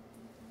 Mm-hmm.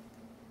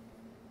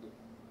 And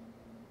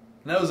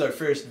that was our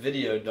first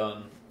video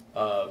done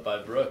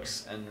by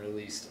Brooks and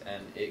released,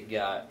 and it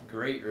got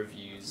great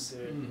reviews.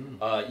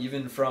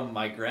 Even from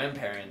my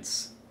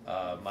grandparents.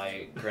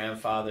 My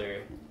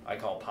grandfather, I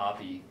call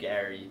Poppy,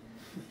 Gary,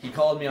 he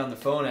called me on the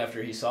phone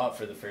after he saw it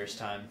for the first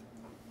time.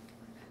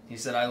 He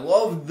said, "I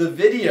loved the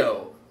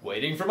video.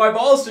 Waiting for my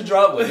balls to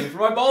drop, waiting for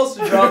my balls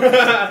to drop.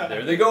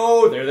 There they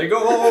go, there they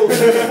go."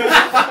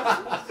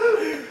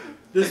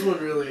 This one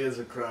really is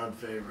a crowd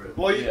favorite.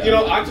 Well, Yeah.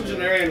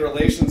 octogenarian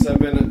relations have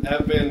been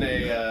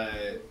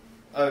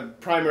a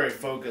primary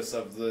focus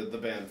of the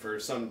band for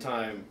some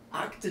time.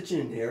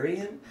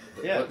 Octogenarian?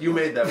 Yeah. You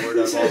made that word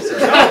up also.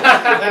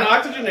 An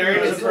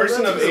octogenarian is a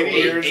person of 80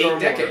 years or more.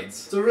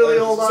 decades. It's a really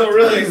old. So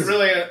really Like an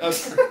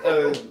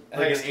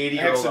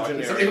 80-year-old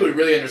hexagenarian. Some people who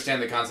really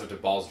understand the concept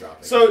of balls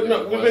dropping. So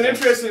no, we've been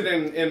interested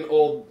in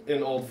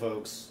old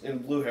folks, in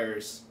blue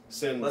hairs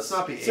since Let's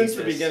not be since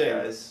the ageist, beginning.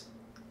 guys.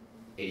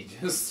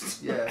 Ages.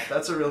 Yeah,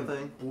 that's a real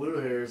thing. Blue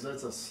hairs.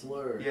 That's a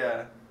slur.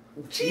 Yeah.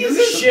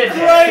 Jesus shithead.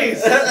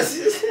 Christ!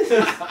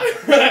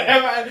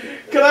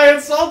 Can I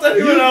insult You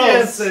anyone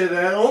can't else? say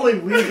that. Only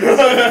we can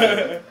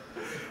say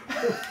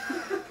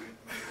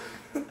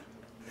that.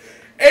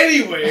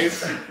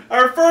 Anyways,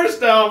 our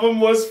first album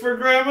was For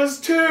Grandmas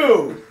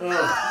Too.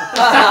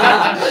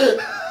 Oh.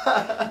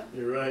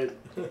 You're right.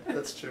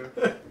 That's true.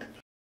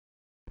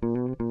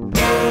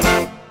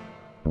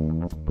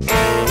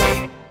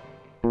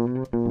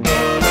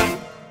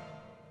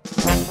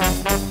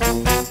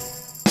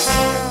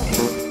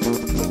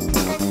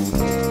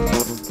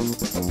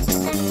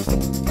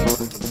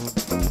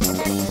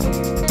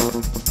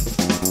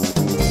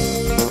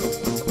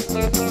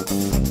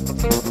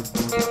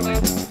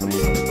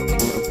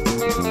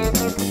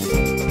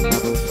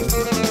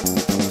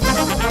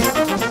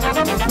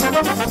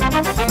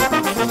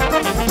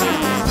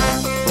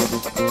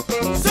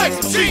 Sex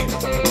machine!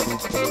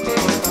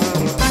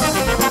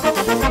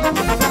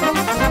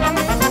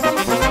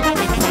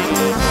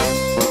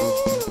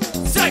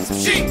 Sex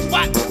machine!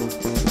 What?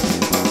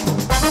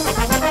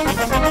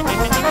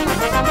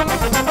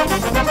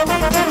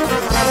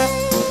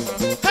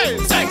 Hey,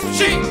 sex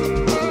machine!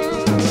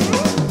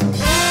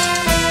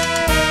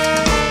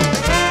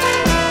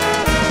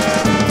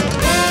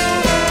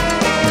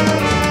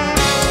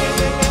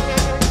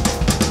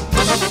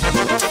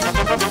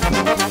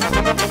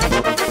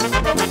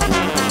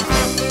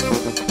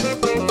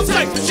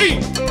 Sex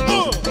machine!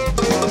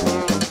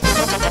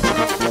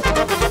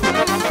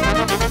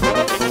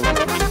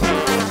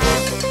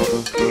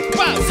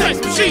 Wow, sex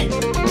machine!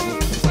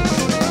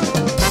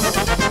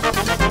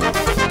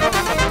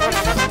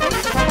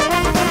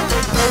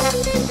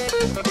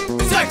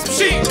 Sex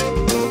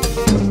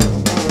machine!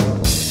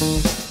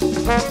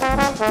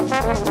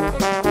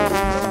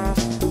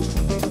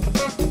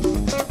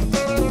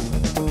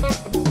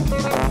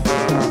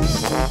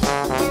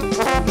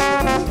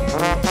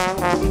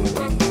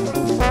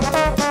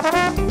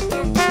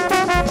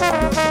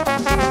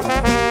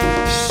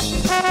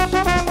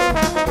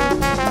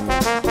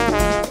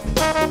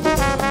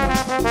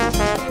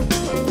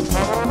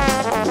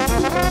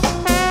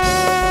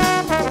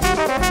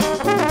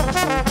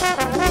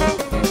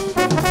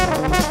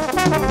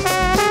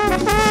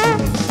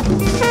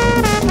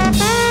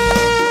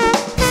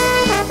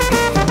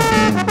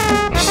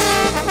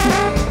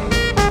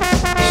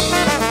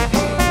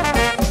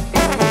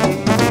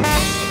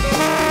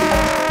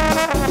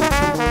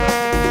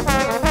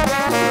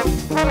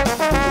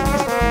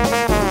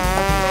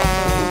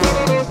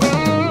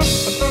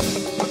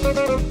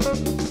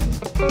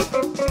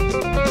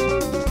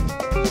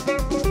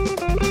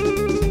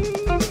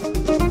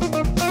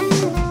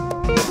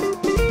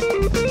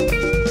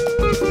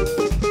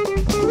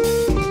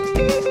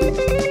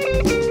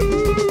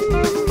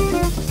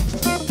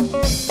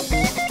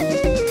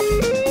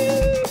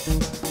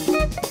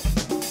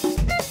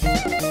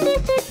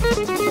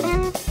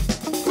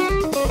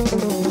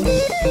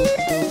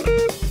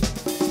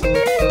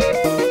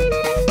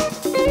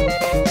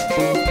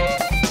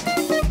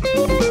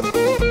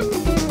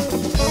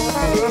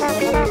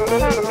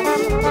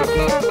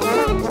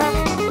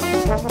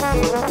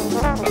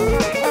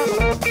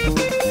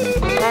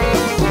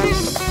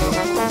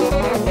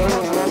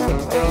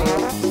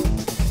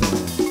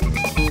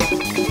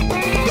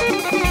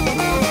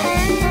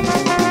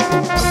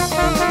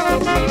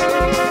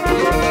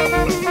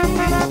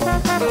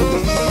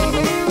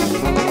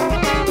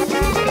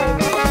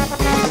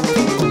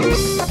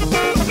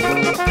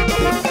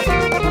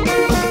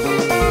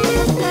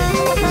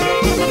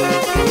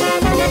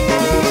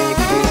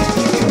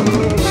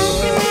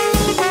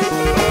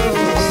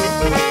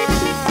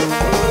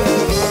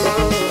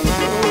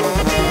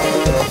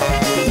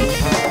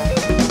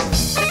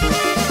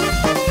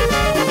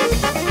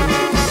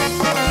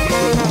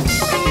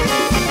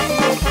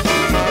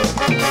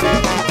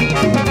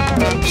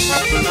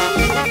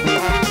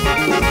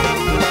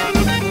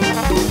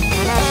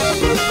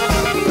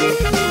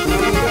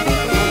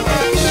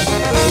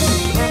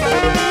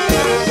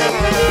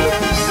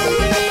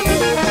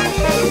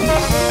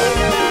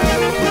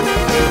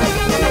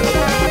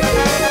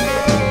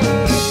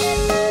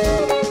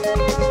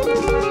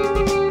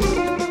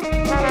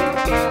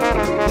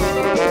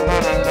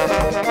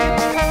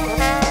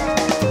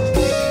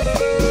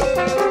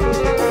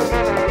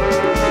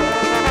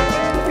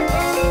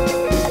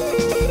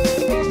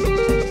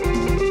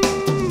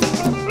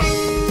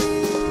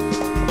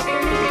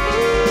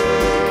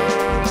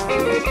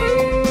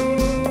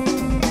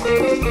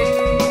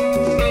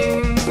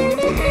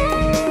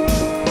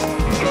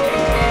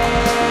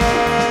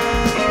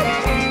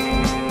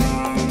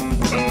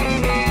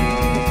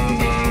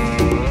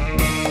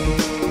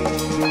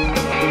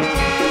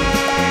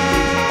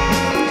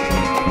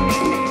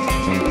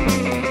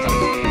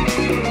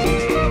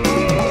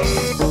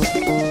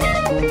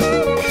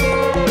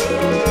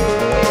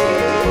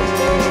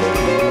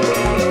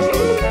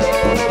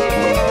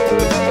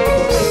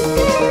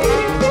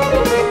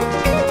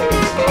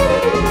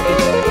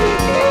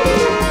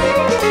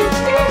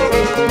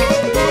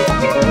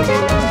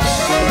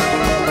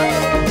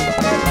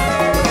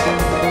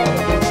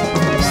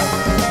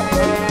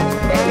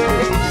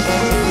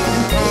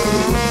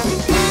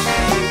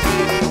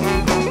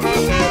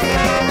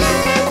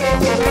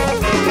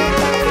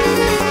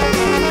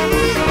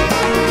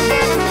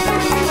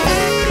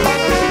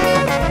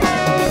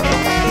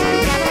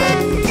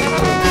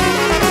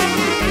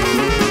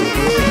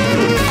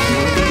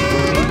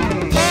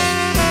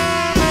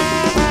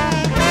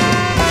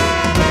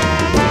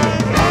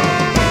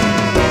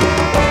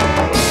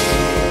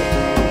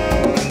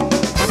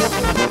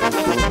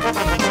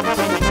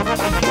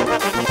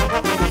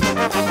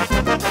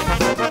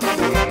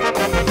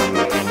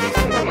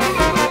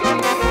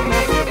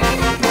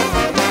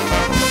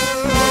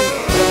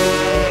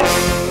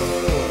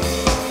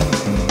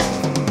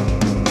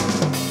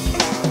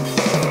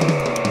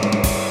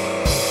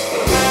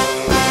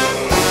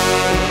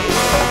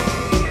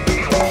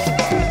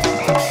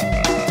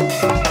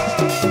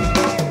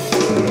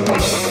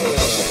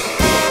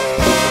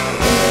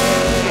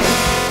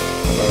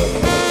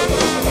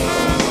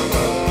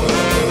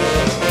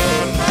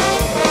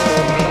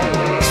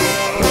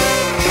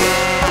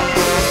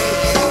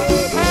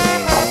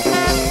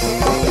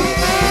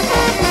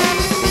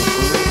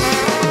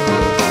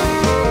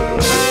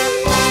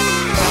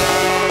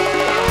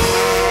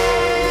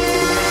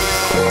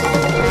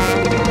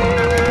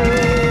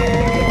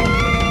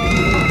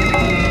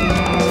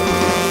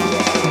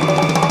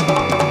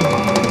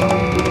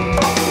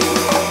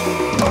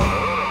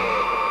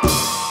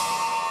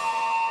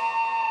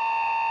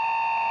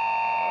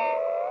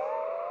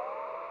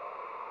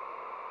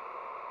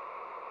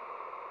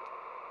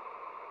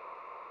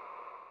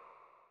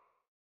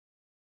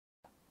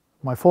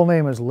 My full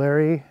name is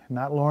Larry,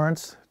 not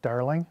Lawrence,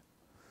 Darling,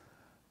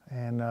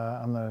 and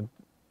I'm the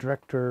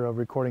Director of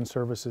Recording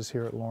Services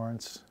here at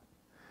Lawrence.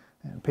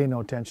 And pay no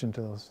attention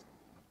to those.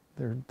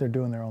 They're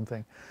doing their own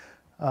thing.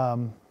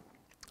 And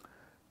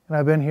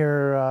I've been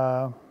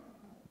here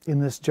in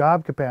this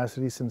job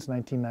capacity since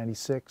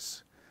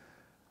 1996.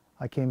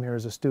 I came here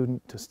as a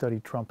student to study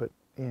trumpet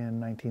in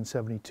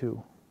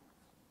 1972.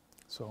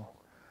 So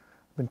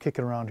I've been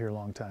kicking around here a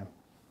long time.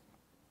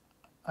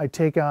 I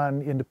take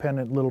on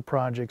independent little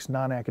projects,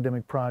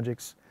 non-academic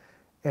projects,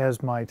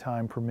 as my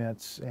time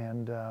permits.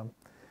 And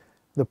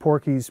the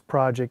Porky's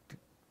project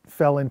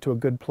fell into a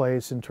good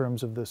place in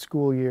terms of the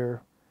school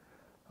year,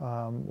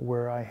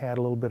 where I had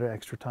a little bit of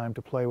extra time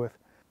to play with.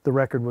 The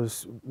record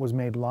was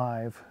made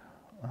live,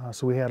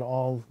 so we had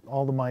all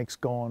the mics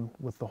going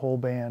with the whole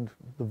band.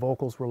 The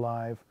vocals were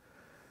live,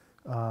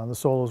 the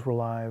solos were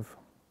live.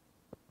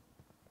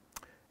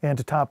 And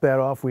to top that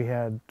off, we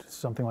had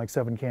something like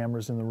 7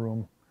 cameras in the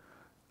room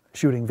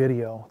shooting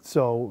video.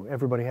 So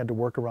everybody had to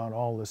work around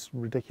all this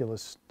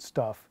ridiculous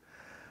stuff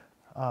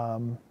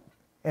and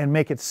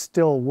make it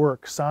still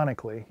work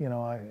sonically. You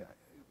know, I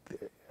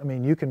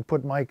mean, you can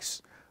put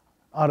mics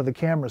out of the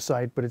camera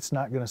sight, but it's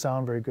not going to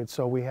sound very good.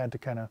 So we had to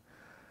kind of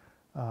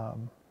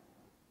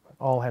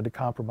all had to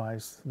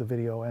compromise, the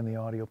video and the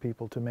audio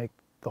people, to make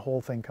the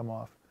whole thing come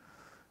off.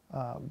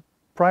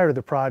 Prior to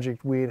the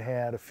project, we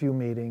had a few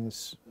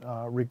meetings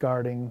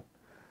regarding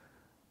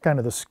kind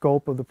of the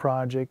scope of the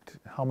project,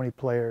 how many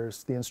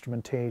players, the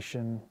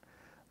instrumentation,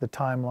 the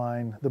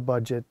timeline, the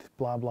budget,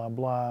 blah, blah,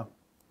 blah,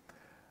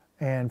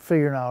 and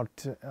figuring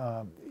out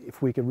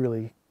if we could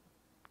really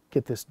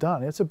get this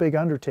done. It's a big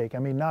undertaking. I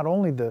mean, not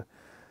only the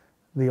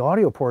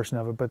audio portion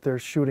of it, but they're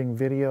shooting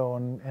video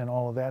and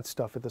all of that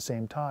stuff at the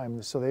same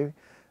time. So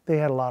they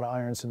had a lot of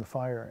irons in the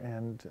fire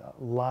and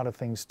a lot of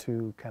things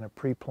to kind of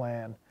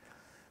pre-plan.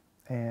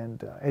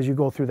 And as you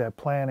go through that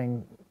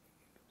planning,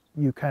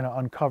 you kind of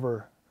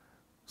uncover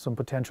some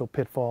potential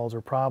pitfalls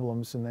or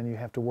problems, and then you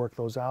have to work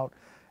those out.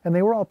 And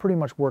they were all pretty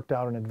much worked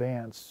out in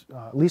advance,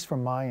 at least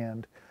from my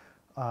end.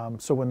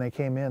 So when they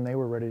came in, they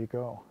were ready to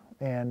go.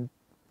 And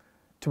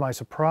to my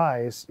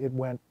surprise, it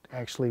went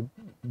actually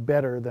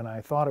better than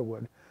I thought it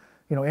would.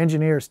 You know,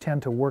 engineers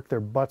tend to work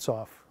their butts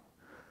off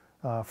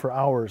for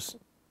hours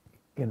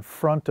in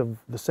front of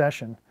the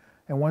session.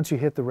 And once you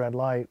hit the red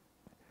light,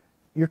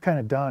 you're kind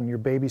of done. You're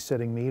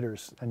babysitting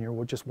meters and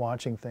you're just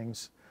watching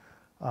things.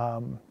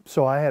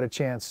 So I had a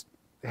chance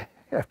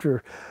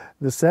after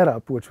the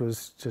setup, which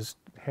was just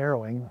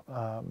harrowing,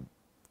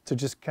 to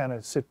just kind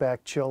of sit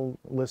back, chill,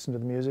 listen to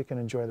the music, and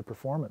enjoy the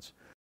performance.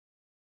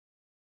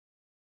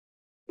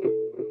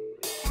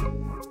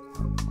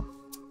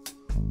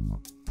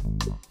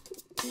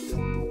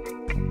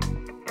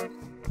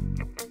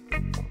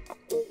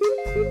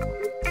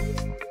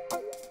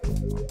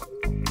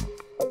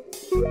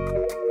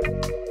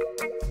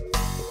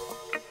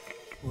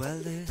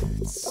 Well,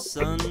 it's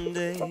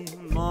Sunday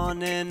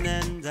morning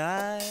and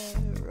I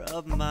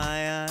rub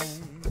my eyes,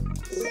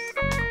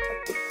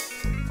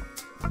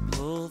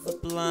 pull the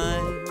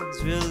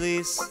blinds,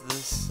 release the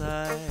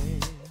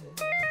sighs,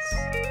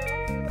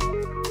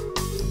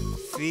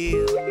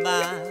 feel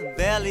my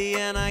belly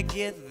and I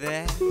get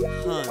that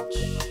hunch.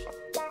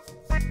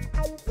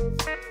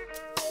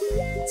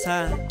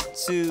 Time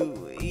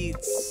to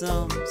eat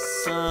some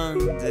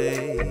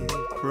Sunday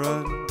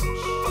brunch.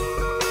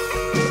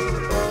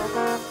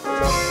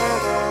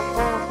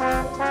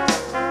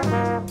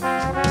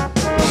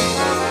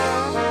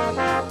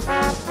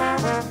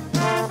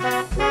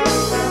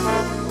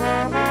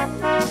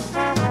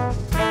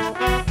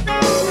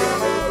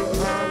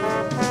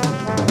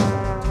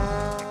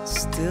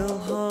 Still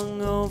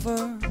hungover,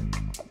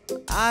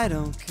 I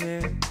don't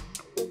care.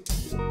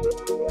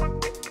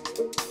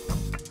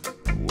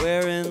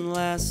 Wearing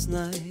last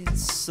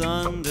night's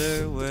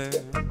underwear.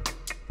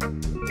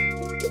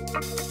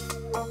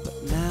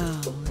 But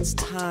now it's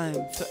time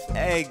for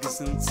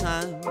eggs and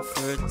time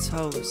for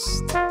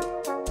toast.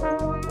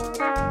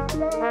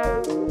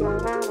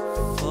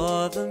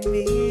 For the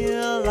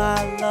meal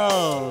I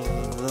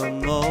love the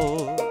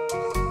most.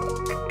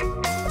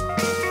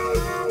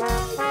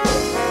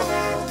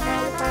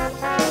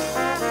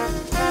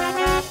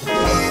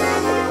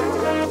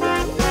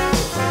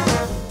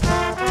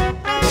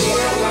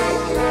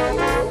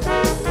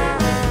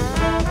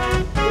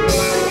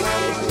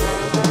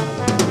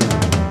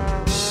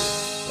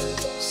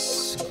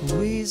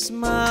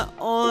 My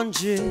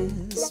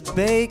oranges,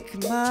 bake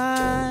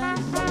my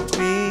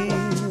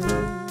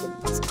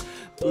beans,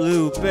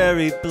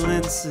 blueberry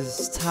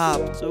blintzes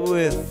topped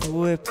with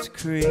whipped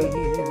cream,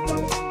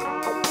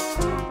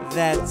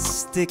 that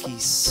sticky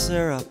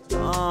syrup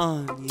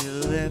on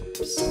your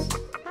lips.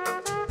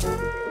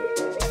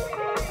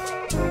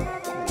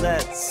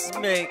 Let's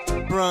make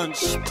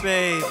brunch,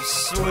 babe,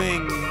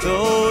 swing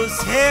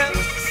those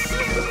hips.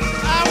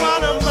 I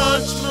wanna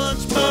munch,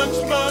 munch, munch,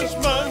 munch,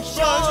 munch,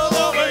 munch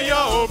over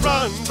your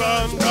brunch,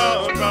 brunch,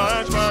 brunch,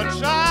 brunch,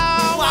 brunch.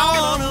 I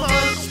wanna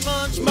munch,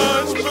 munch,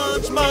 munch,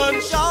 munch,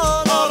 munch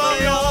all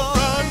over your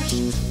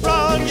brunch,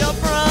 brunch, your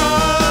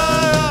brunch.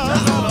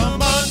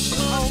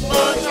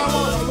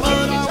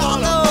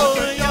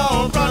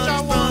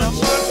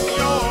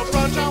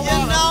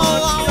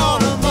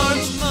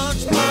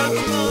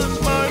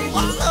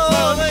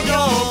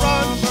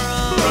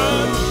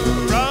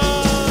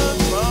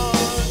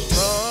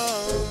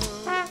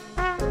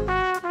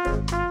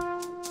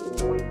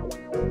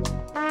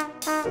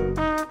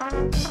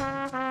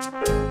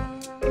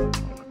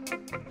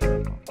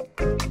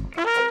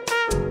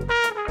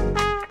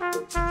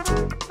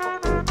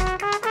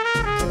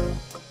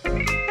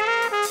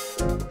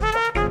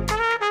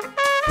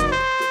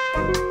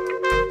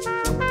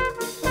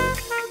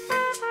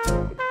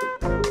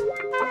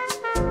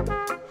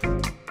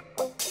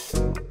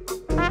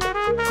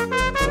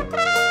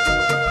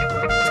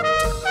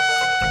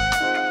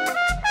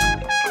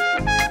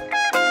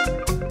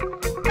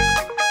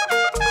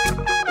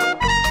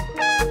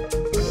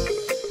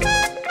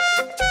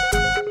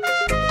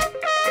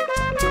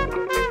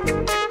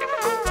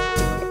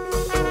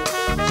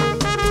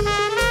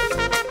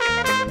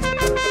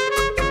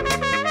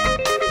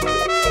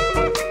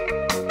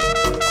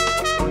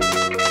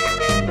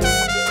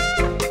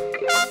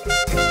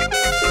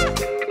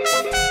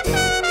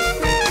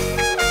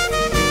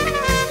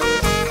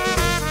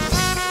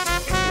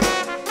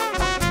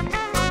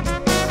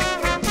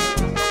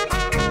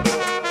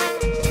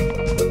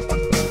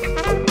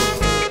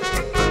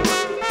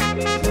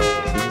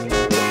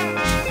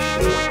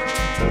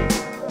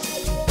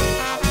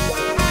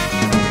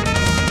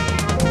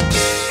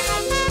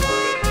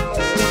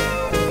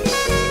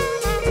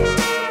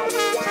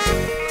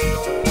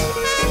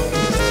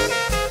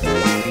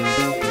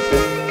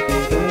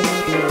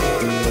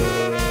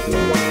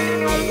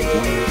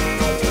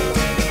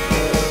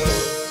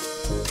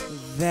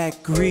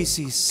 That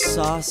greasy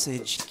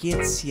sausage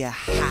gets you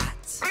hot.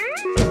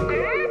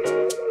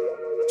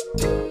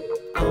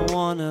 I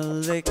wanna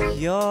lick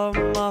your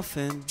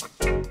muffin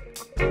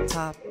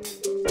top.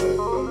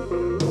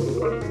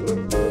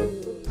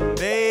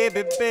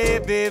 Baby,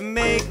 baby,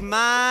 make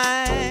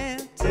my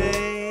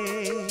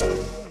day.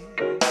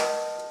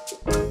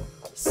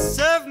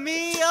 Serve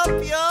me up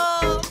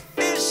your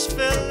fish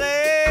fillet.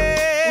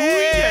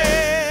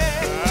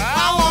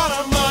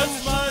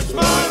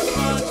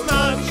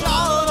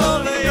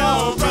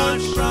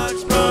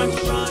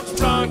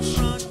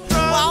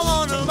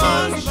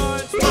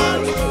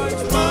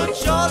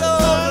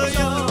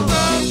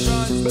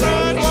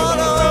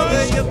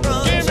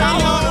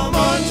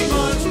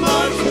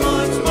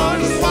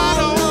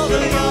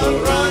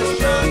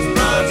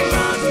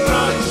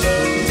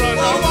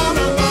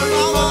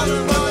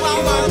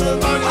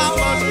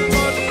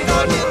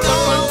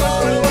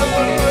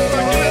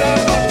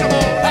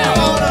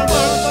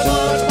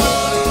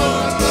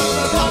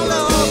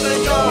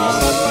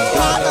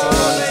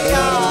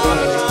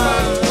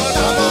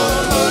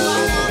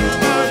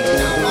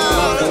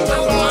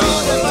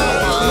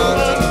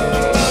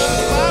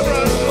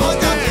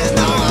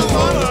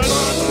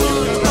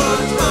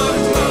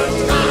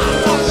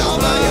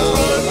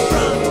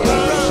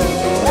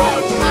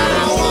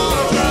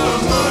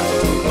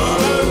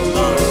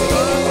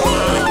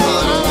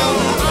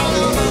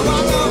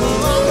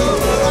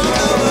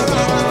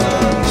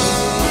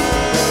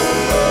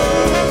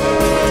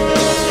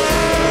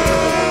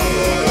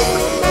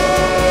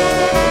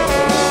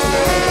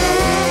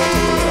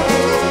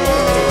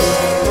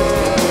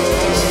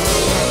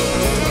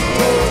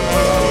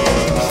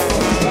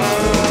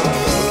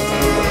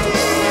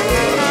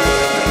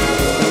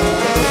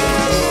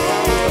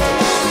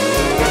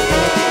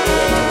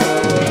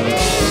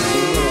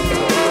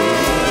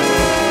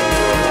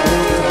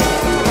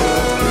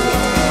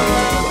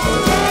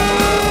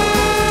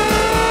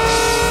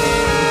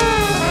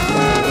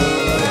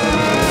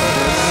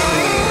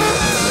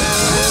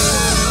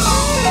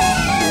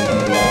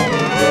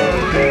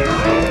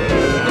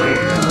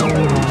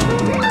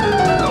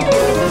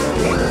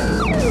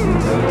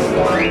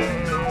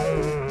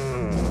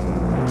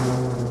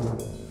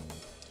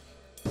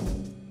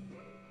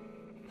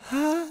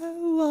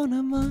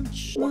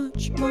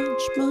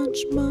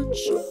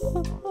 Munch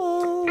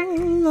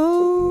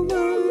all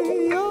over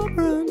your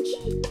brunch.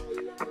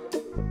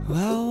 I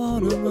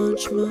wanna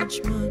munch,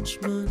 munch,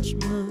 munch, munch,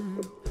 munch.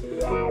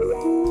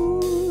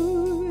 Ooh,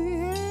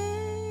 yeah.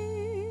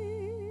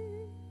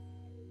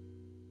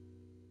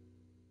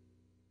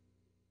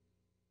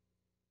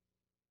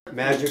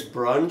 Magic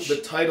Brunch. The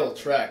title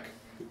track.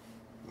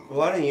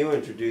 Why don't you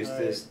introduce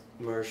this,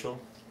 Marshall?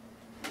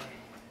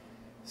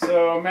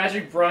 So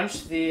Magic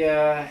Brunch,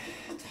 the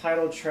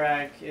title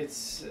track,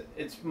 it's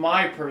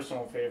my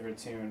personal favorite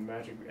tune.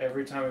 Magic.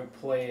 Every time we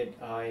play it,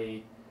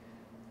 I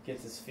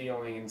get this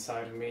feeling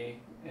inside of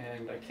me,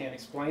 and I can't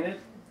explain it.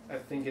 I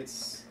think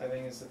it's a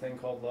thing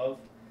called love.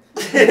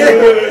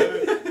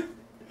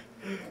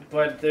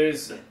 But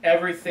there's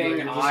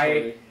everything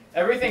I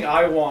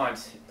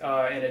want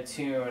in a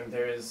tune.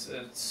 There's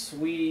a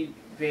sweet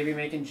baby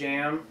making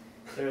jam.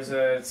 There's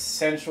a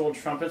sensual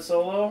trumpet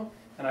solo,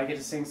 and I get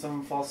to sing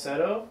some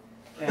falsetto.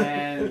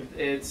 And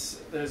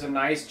there's a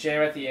nice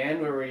jam at the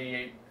end where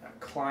we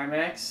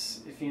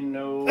climax, if you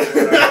know what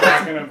I'm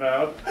talking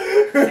about.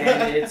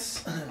 And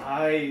it's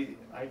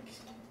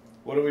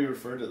What do we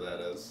refer to that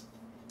as,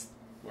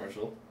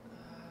 Marshall?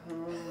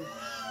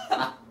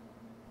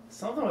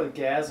 Something with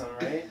gasm,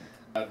 right?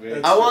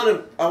 I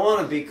want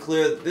to be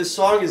clear. This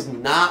song is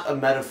not a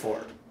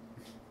metaphor.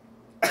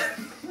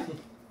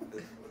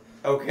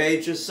 Okay,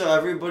 just so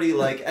everybody,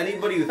 like,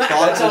 anybody who thought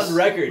That's this... on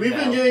record We've now.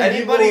 been getting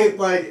Anybody-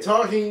 people like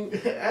talking,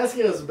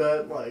 asking us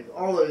about like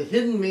all the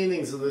hidden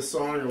meanings of this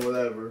song or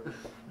whatever.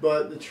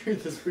 But the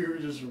truth is, we were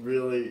just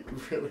really,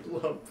 really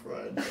love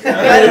French. You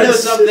gotta know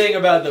something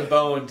about the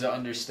bone to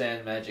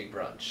understand Magic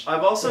Brunch.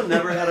 I've also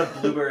never had a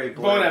blueberry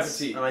Bon blitz,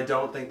 appetit. and I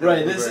don't think that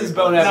Right, this is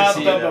blueberry Bon blitz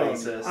Appetit. Not the bone.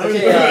 exists. I, mean,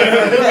 Okay, I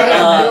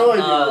have no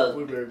idea uh, what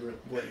blueberry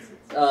blitz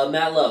is.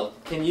 Matt Lowe,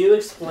 can you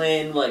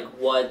explain like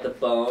what the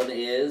bone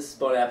is,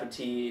 Bon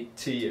Appetit,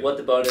 To you. what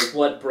the bone is,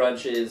 what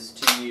brunch is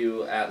to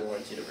you at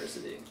Lawrence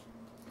University?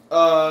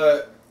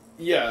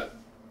 Yeah.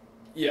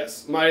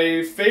 Yes.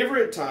 My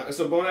favorite time...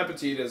 So Bon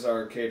Appetit is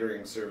our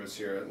catering service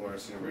here at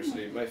Lawrence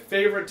University. My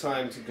favorite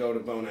time to go to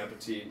Bon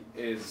Appetit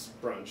is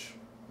brunch.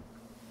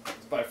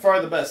 It's by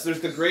far the best. There's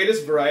the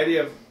greatest variety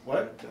of... What?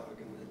 Red dog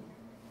and then...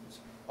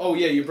 Oh,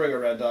 yeah, you bring a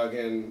red dog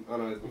in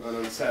on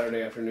a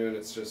Saturday afternoon.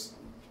 It's just...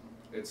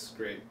 It's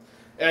great.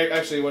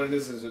 Actually, what it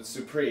is it's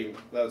Supreme.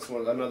 That's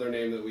another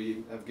name that we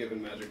have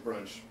given Magic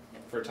Brunch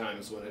for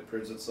times when it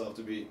proves itself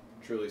to be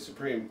truly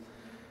supreme.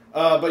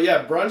 But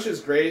yeah, brunch is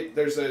great.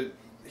 There's a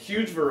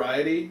huge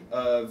variety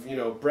of,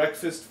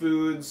 breakfast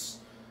foods.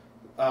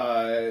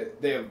 They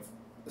have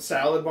a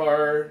salad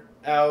bar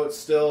out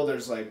still.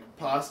 There's like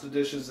pasta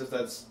dishes if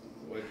that's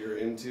what you're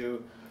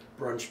into.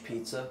 Brunch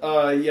pizza.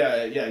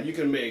 Yeah, you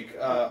can make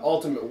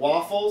ultimate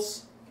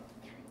waffles.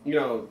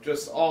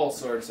 Just all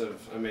sorts of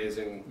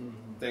amazing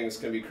things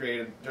can be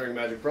created during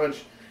Magic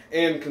Brunch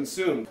and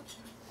consumed.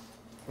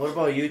 What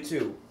about you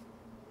two?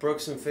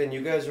 Brooks and Finn,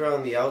 you guys are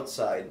on the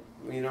outside.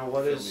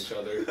 What Film is... each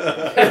other.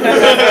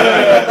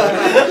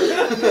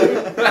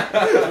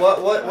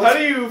 What? How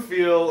do you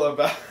feel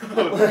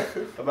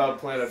about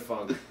Planet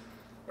Funk?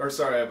 Or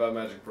sorry, about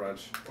Magic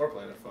Brunch or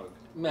Planet Funk?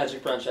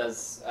 Magic Brunch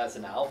as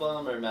an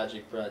album or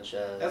Magic Brunch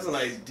As an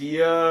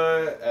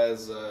idea,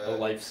 as A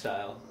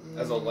lifestyle.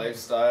 as a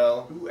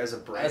lifestyle, Ooh, as a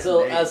brand as name.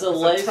 a as a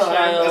lifestyle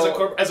time,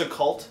 as a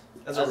cult,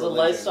 as a a religion.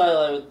 lifestyle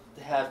I would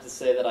have to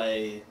say that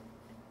I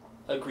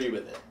agree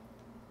with it.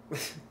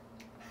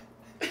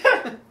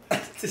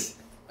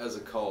 As a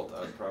cult,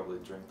 I'd probably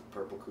drink the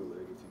purple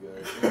Kool-Aid with you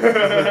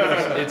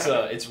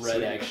guys. It's red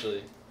Sweet.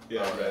 actually.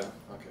 Yeah, Oh, man.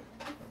 Okay.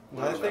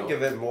 I think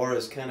of it more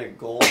as kind of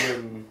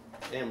golden...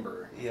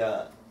 Amber,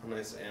 Yeah. a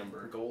nice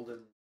amber, golden.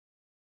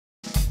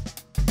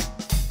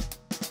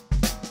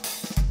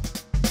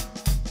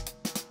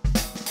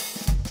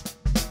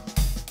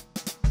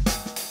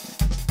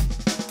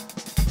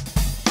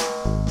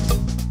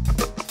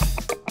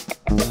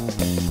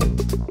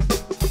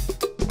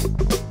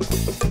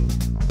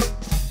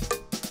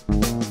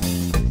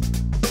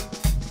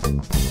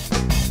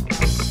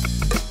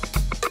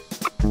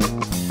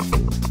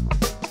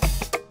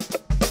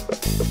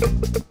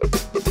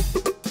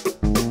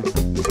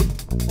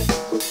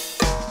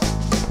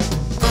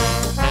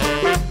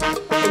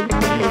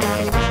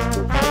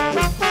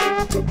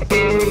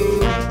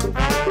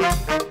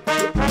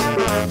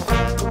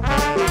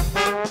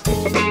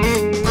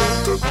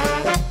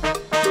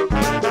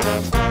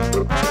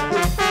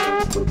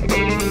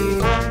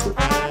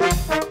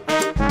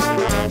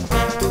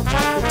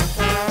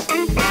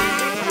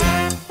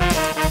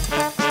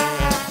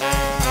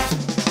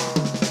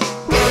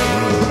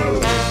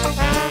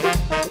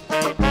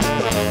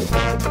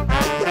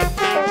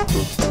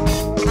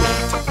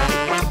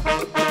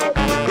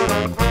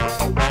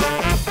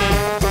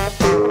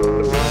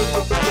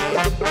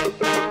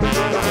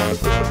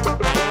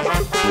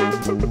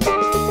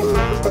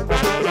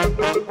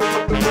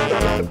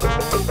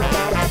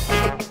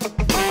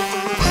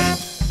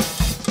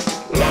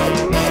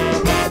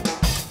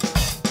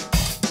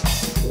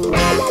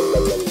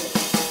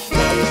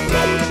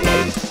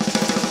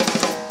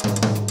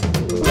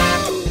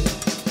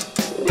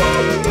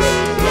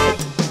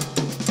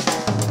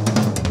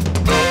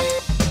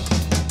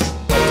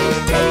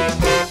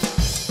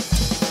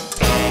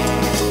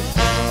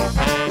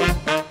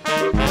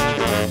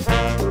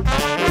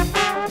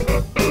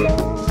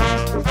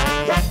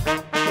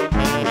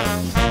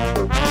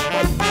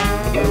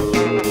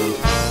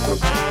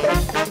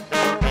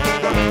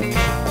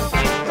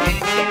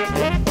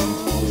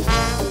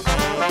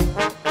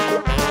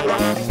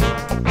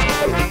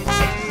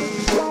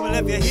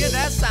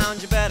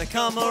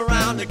 come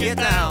around to get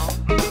down.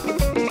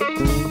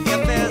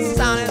 If it's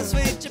sounding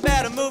sweet, you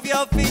better move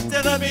your feet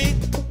to the beat.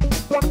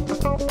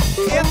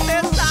 If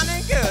it's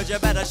sounding good, you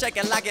better shake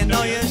it like you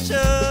know you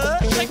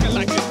should. Shake it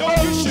like you know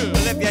you should.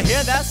 Well, if you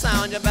hear that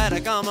sound, you better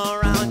come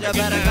around. You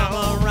better come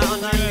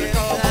around and get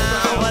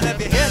down. Well, if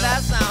you hear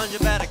that sound, you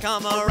better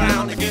come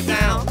around and get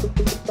down.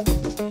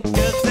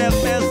 'Cause if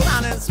it's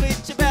sounding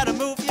sweet, you better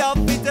move your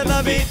feet to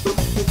the beat.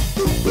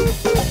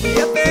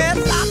 If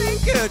it's sounding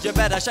good, you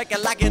better shake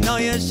it like you know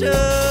you should.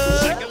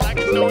 Shake it like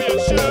you know you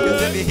should.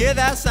 'Cause if you hear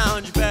that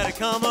sound, you better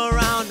come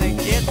around and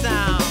get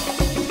down.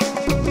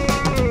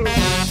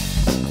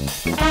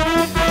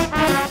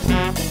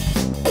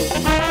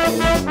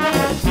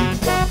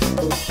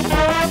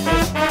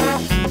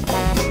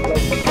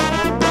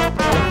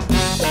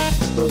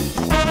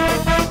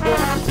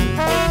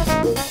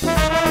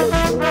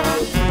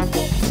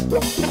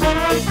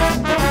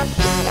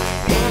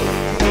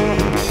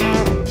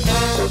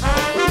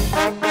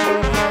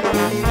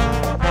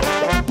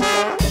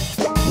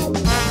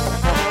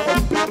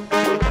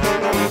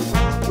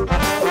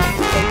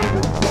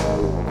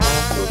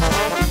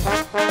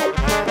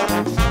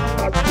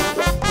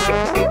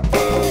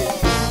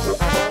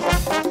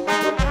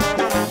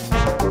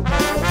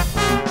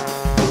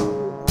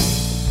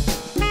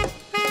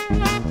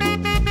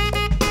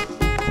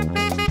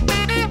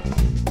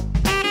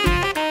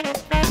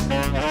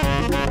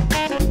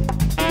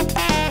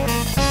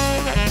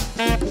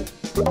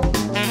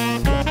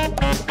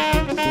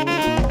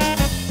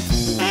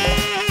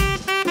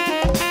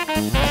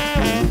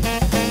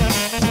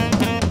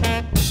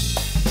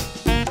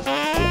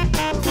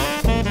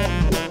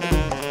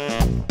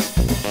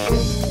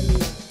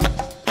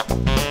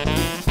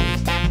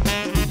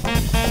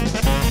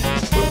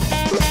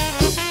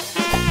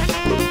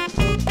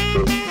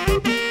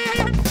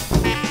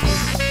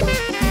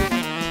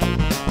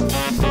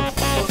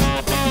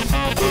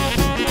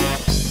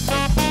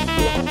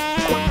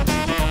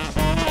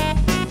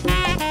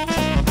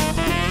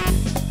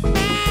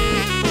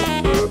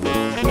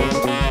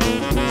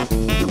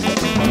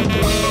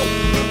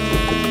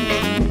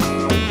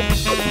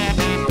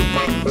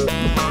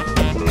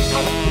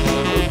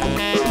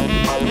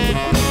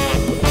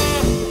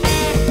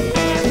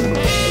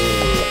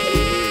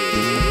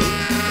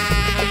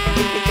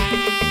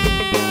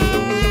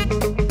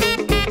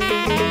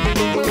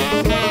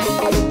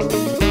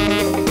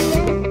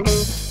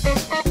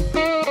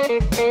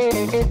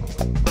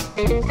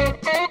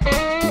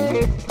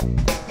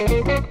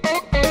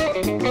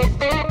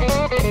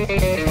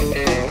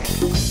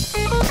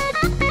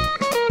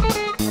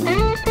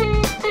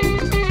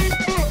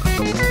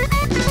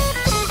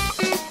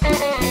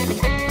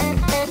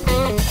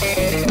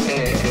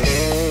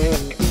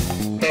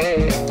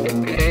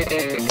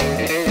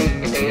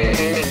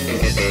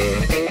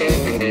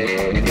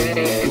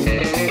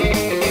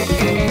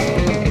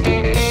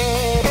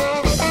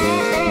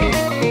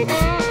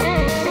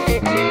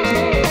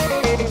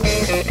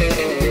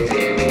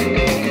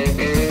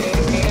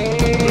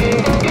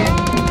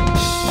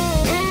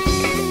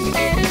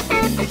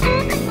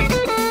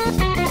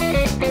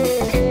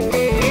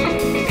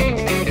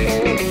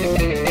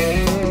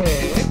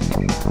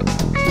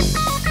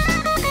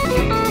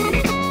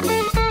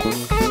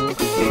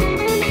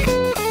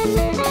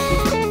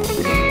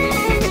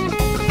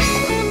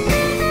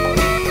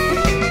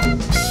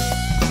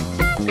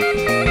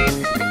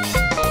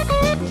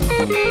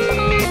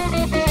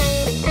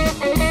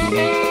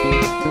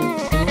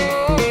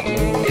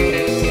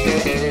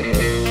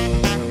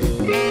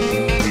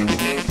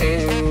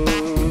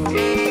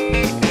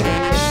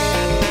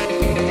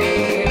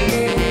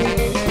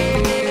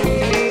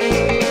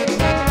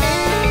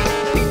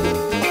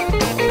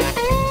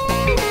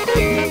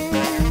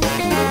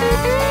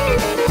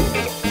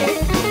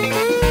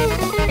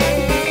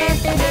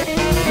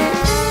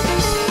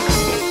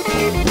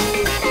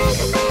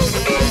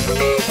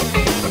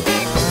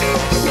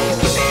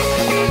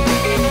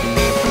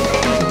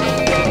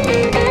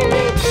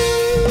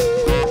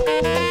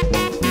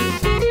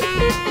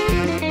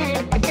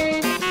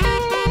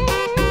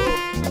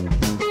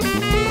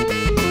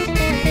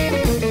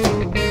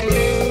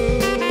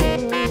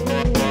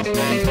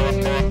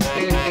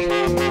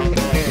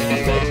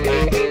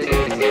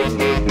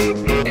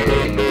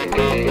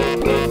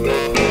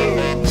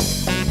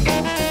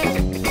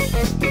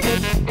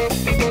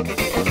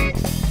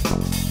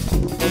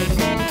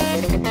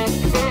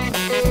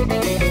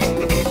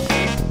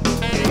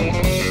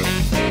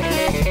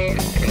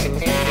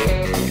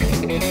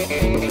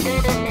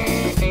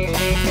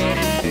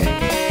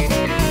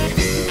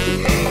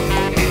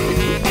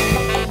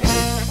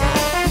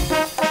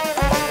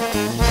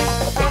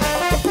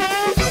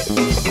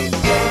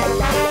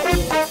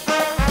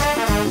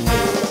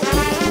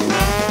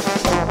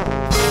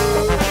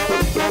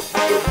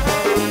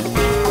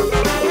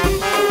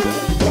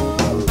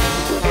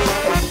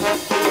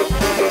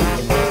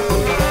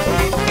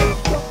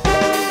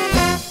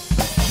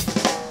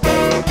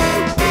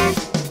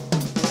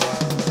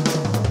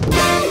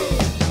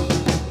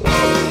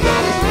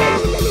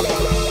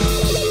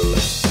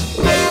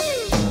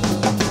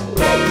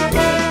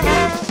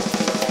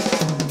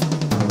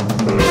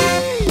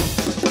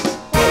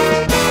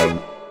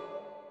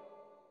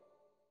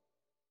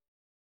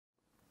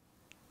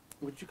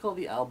 Would you call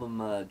the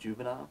album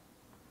juvenile?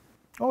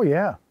 Oh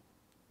yeah,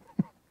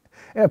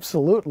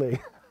 absolutely.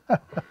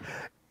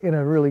 In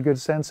a really good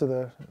sense of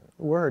the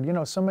word. You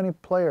know, so many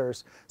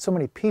players, so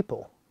many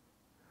people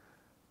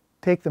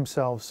take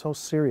themselves so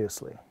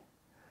seriously.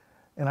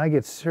 And I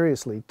get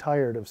seriously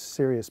tired of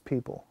serious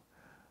people.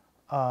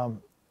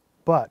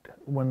 But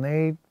when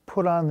they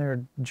put on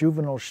their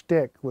juvenile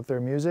shtick with their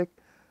music,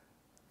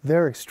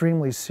 they're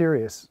extremely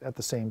serious at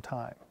the same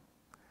time.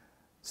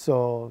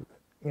 So,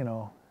 you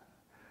know,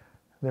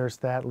 there's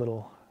that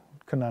little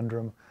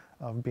conundrum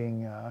of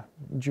being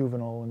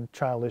juvenile and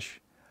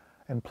childish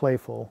and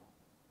playful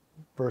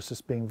versus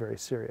being very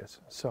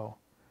serious. So,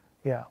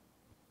 yeah,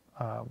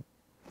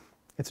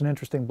 it's an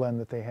interesting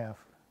blend that they have.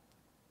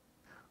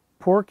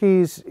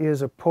 Porky's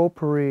is a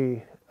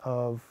potpourri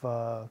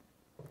of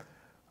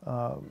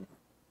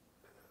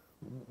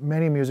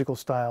many musical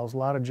styles, a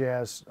lot of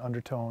jazz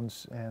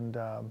undertones and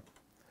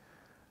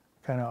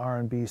kind of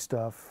R&B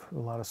stuff, a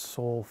lot of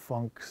soul,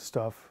 funk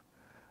stuff,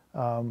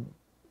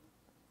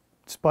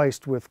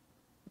 spiced with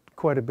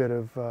quite a bit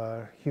of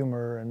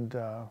humor and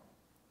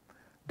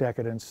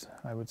decadence,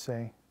 I would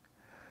say.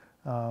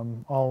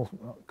 All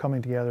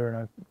coming together in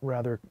a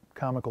rather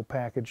comical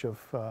package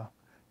of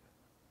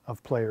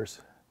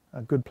players,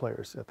 good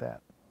players at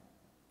that.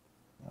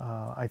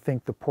 I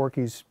think the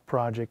Porky's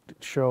project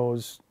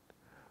shows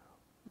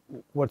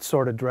what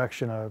sort of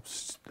direction a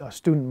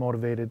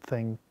student-motivated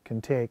thing can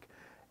take,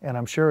 and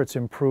I'm sure it's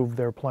improved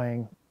their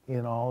playing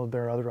in all of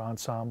their other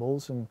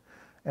ensembles and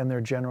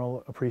their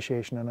general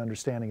appreciation and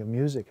understanding of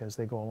music as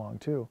they go along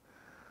too.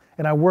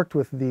 And I worked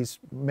with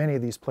many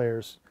of these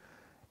players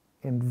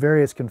in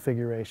various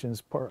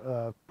configurations.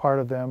 Part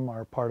of them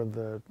are part of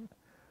the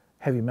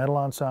heavy metal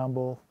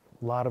ensemble.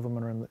 A lot of them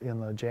are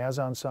in the jazz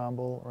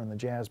ensemble or in the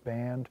jazz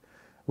band,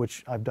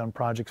 which I've done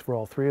projects for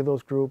all three of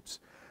those groups.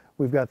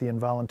 We've got the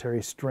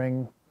involuntary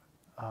string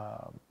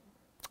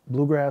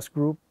bluegrass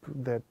group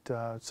that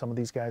some of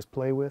these guys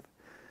play with.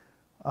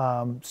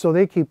 So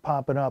they keep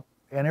popping up,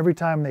 and every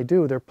time they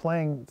do, they're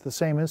playing the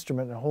same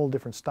instrument in a whole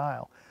different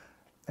style.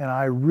 And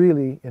I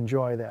really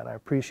enjoy that. I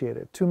appreciate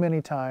it. Too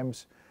many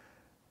times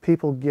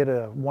people get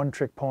a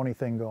one-trick pony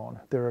thing going.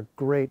 They're a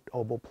great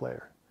oboe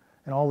player,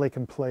 and all they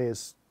can play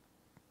is,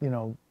 you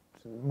know,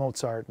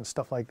 Mozart and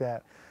stuff like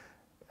that.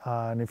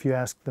 And if you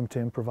asked them to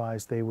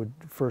improvise, they would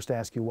first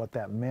ask you what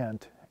that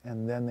meant,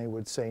 and then they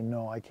would say,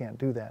 no, I can't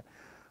do that.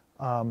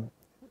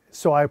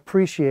 So I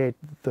appreciate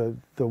the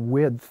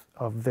width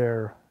of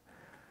their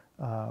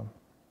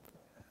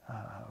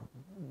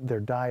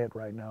diet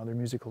right now, their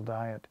musical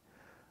diet.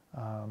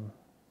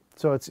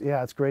 So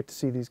it's great to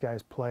see these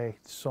guys play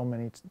so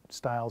many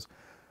styles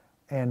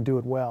and do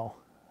it well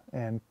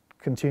and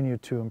continue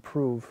to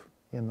improve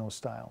in those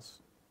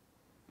styles.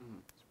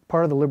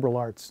 Part of the liberal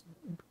arts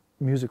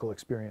musical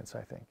experience,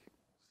 I think.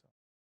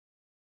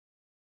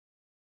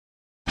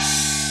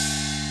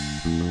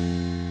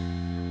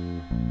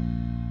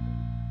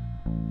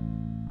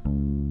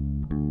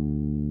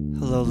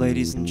 Hello,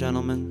 ladies and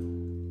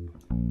gentlemen.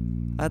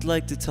 I'd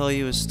like to tell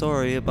you a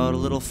story about a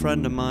little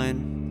friend of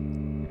mine.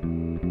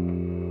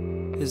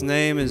 His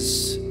name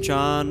is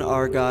John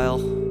Argyle.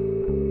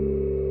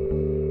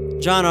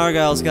 John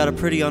Argyle's got a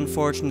pretty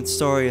unfortunate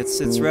story.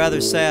 It's rather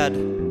sad,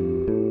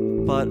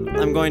 but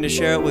I'm going to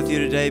share it with you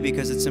today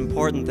because it's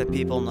important that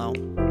people know.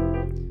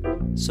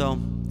 So,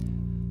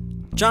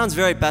 John's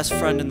very best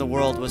friend in the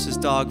world was his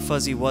dog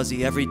Fuzzy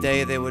Wuzzy. Every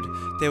day they would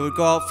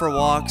go out for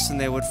walks and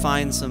they would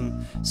find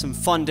some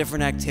fun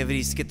different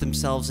activities to get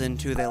themselves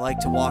into. They like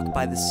to walk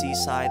by the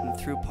seaside and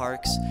through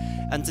parks.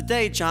 And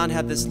today John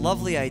had this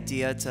lovely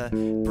idea to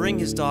bring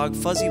his dog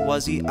Fuzzy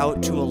Wuzzy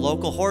out to a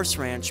local horse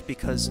ranch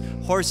because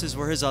horses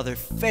were his other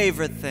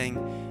favorite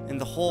thing in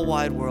the whole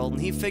wide world,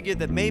 and he figured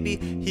that maybe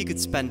he could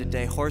spend a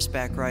day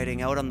horseback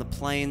riding out on the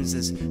plains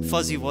as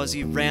Fuzzy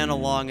Wuzzy ran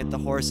along at the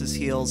horse's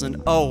heels,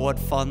 and oh, what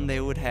fun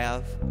they would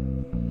have.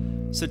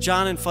 So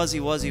John and Fuzzy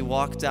Wuzzy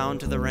walked down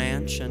to the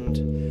ranch,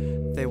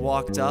 and they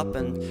walked up,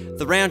 and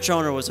the ranch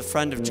owner was a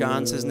friend of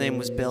John's. His name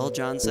was Bill.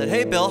 John said,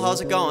 "Hey, Bill,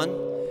 how's it going?"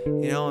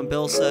 And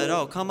Bill said,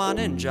 "Oh, come on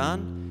in,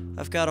 John.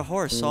 I've got a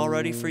horse all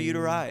ready for you to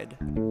ride."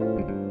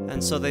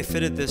 And so they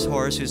fitted this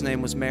horse, whose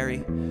name was Mary,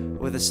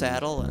 with a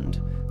saddle,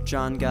 and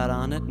John got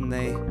on it, and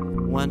they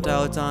went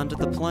out onto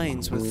the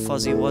plains with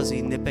Fuzzy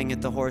Wuzzy nipping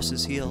at the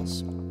horse's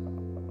heels.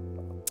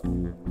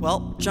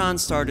 Well, John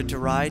started to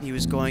ride. He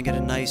was going at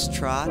a nice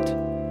trot,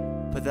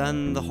 but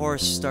then the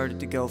horse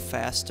started to go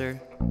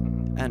faster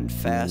and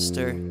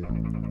faster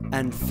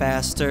and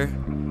faster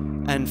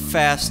and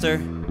faster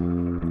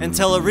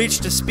until it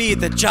reached a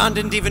speed that John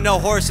didn't even know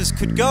horses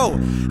could go.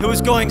 It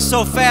was going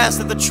so fast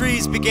that the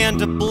trees began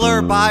to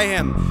blur by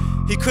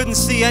him. He couldn't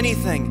see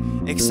anything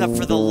except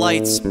for the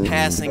lights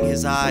passing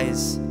his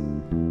eyes.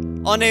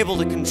 Unable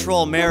to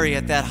control Mary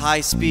at that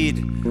high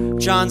speed,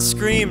 John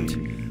screamed,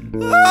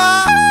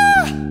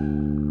 "Ah!"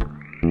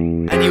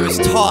 and he was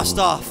tossed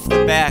off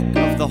the back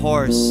of the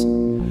horse.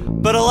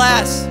 But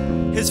alas,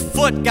 his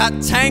foot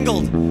got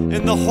tangled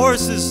in the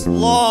horse's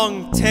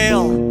long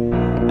tail,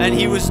 and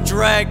he was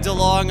dragged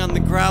along on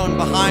the ground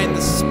behind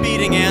the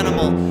speeding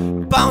animal,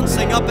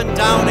 bouncing up and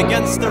down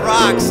against the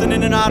rocks and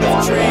in and out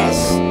of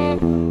trees.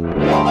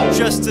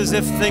 Just as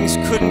if things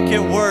couldn't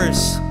get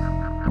worse,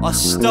 a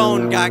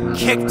stone got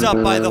kicked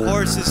up by the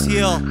horse's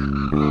heel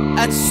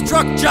and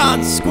struck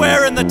John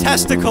square in the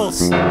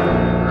testicles.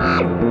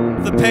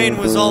 The pain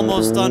was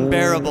almost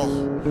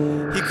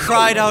unbearable. He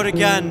cried out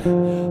again,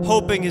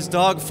 hoping his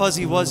dog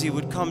Fuzzy Wuzzy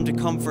would come to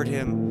comfort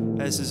him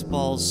as his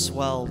balls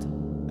swelled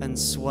and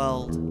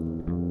swelled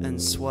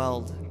and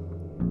swelled.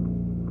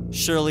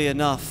 Surely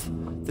enough,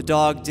 the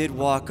dog did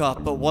walk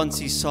up, but once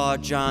he saw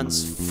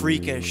John's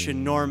freakish,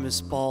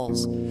 enormous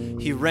balls,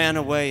 he ran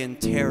away in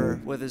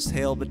terror with his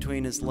tail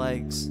between his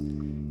legs.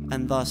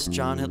 And thus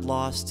John had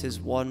lost his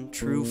one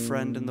true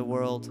friend in the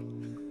world.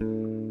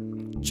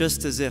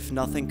 Just as if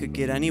nothing could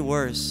get any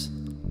worse,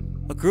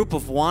 a group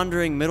of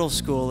wandering middle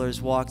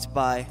schoolers walked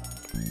by.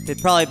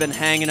 They'd probably been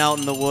hanging out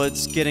in the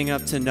woods, getting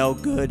up to no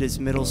good, as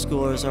middle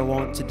schoolers are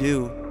wont to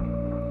do.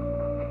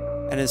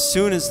 And as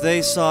soon as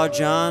they saw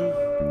John,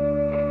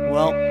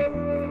 well,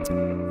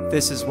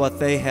 this is what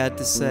they had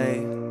to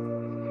say.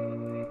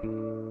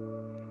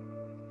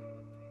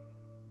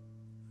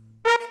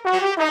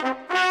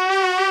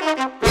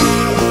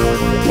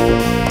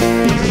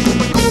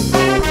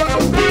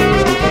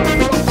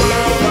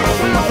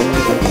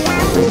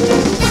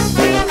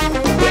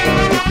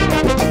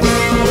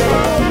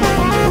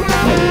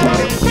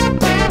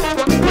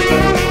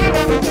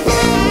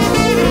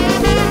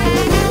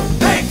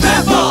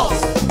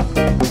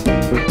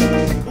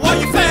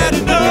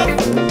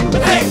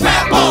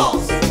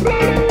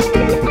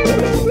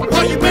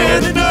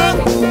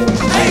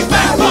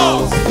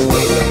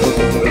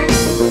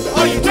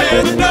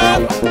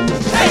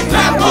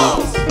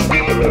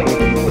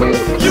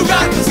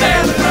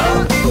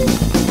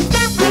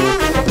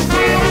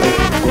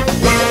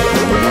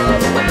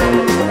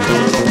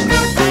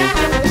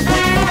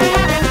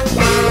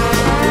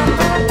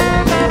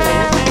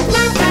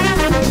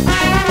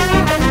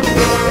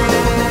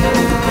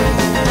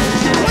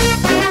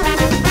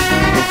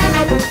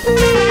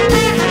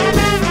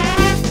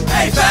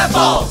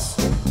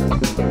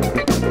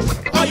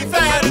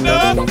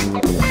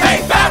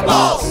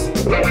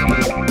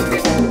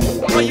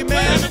 Are you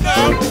man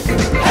enough?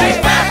 Hey,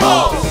 fat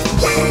balls!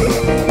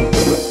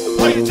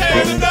 Are you terrible?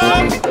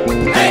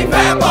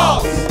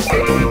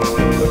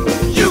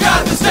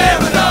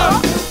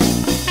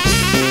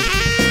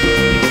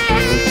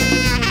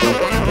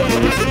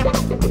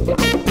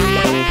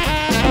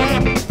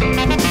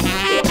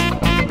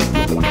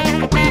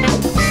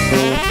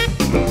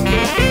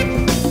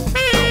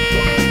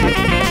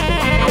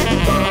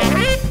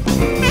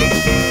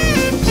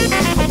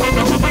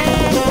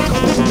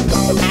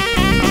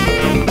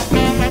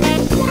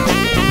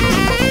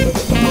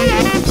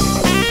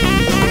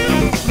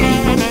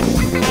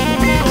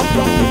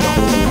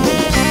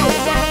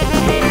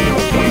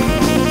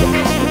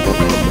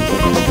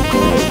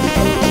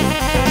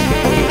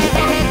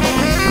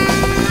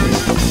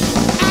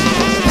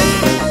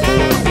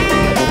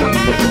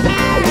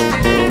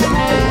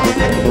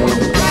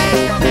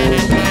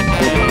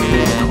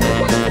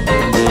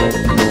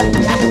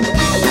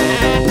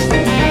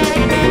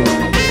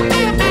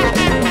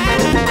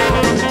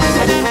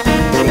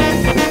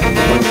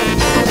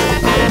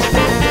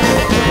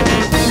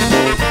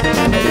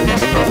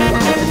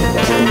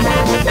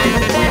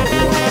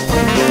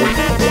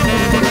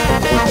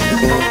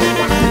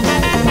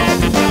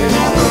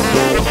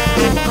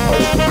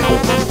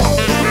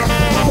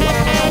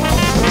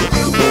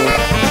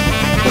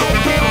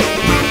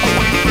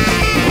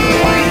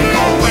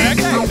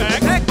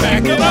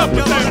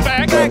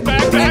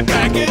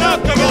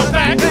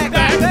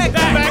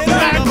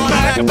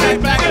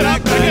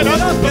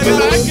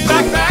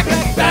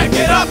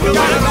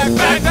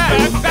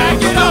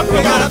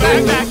 We gotta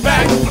back, back,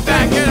 back,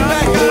 back it up.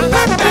 Gotta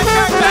back, back,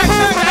 back, back,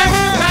 back,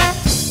 back,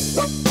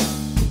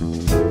 back.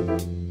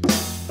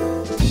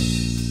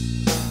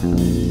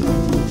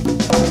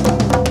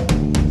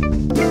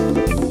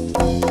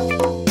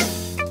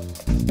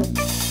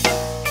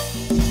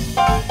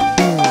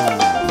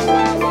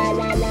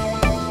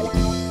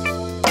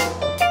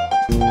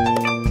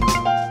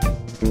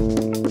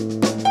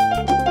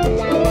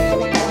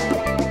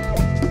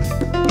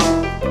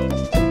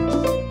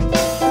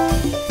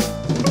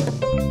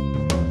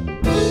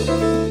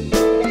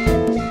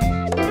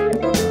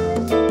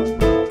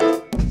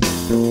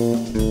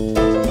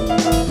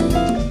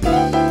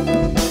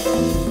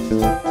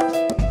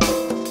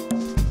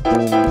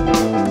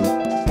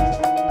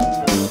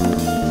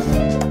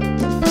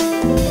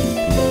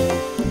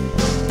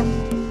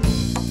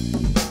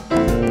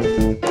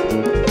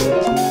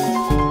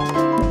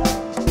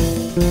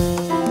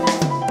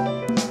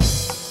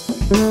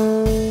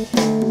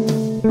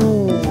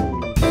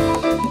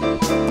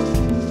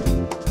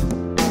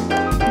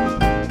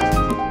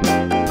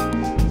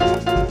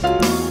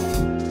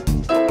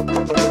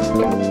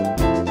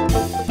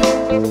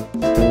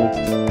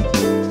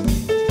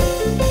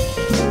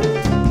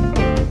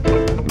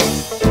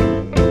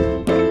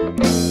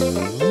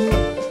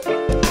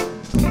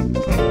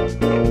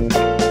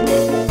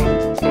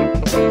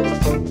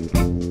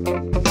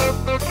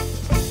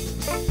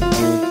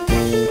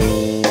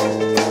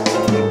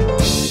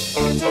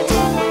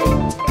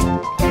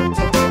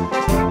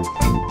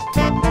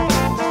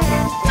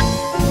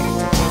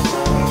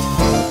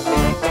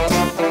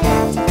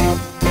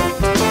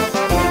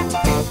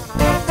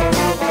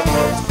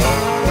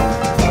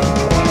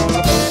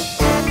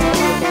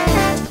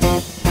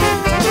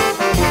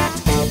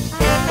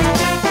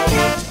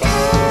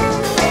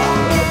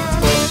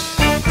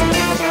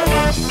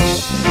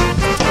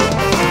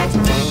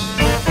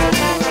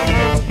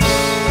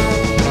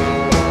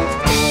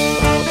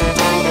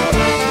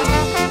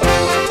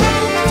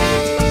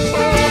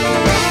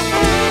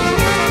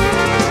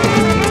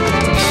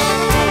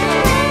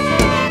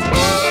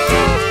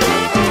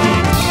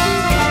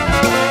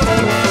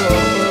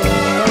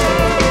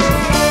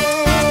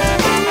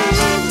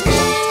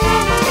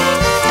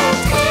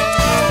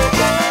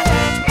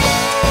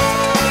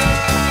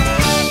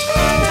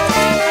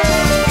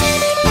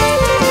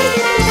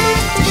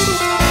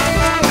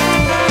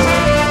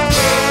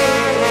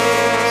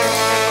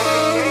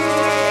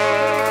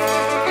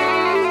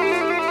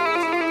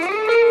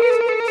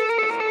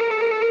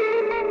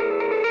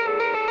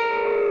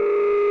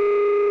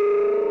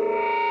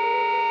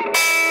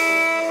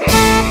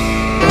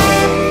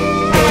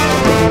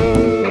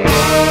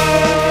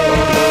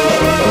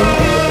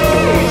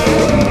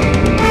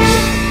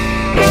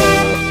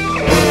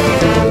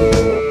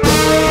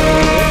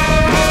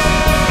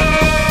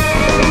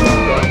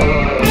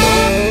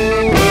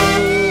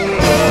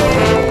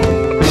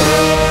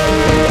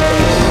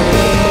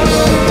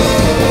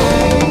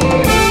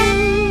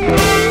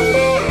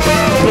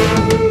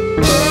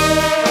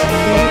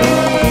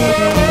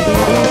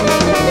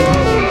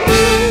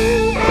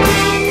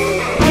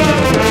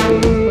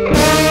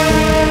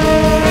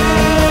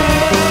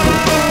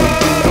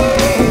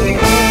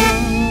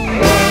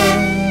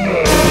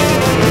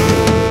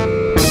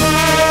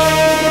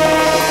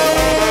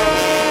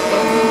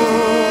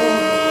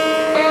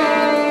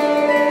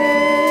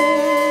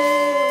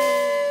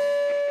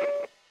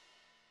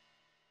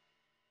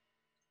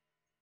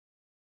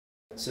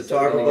 So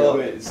talk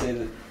about say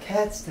that.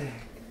 Cat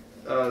Stack.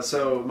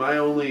 So my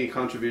only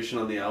contribution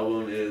on the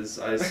album is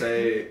I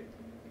say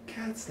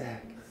Cat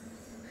Stack.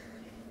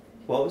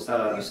 What was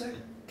that you said?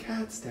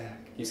 Cat Stack.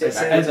 You say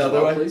backwards as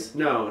well, please?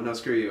 No,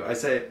 screw you. I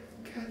say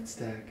Cat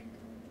Stack.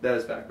 That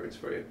is backwards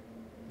for you.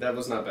 That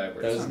was not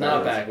backwards. That was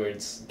not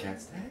backwards.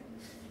 Cat Stack?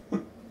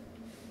 Come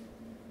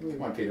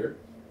on, Peter.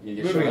 You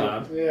get Moving shown.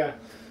 on. Yeah.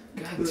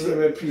 God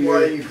damn it, Peter.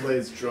 Why he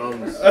plays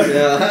drums.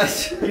 Yeah.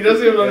 He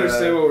doesn't even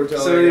understand what we're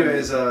telling So him.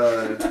 anyways,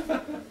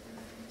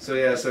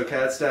 so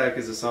Cat Stack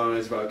is a song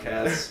that's about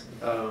cats.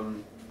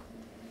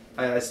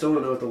 I still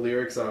don't know what the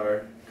lyrics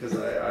are because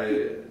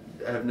I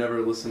have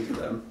never listened to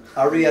them.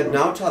 Ariad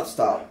now tough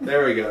stop.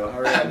 There we go.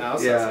 Ariad now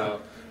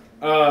stop.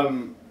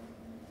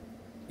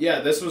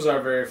 Yeah, this was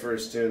our very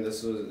first tune.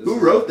 Who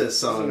wrote this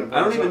song? I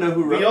don't even know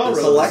who wrote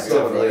this song.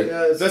 Collectively.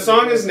 The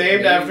song is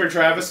named after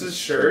Travis's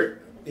shirt.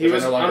 He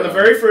was on the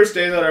very first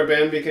day that our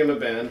band became a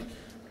band.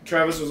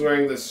 Travis was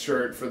wearing this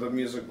shirt for the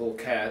musical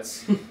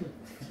Cats,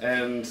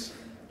 and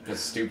This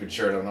stupid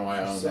shirt. I don't know why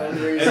I own that.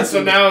 and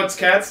so now it's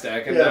Cat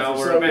Stack, and now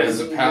we're a band. It's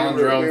a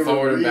palindrome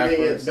forward and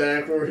backwards. We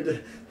were reading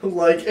it backward,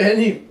 like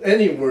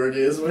any word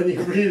is when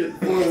you read it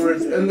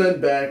forwards and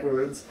then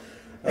backwards.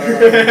 As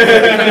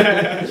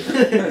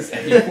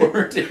any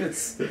word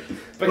is.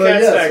 But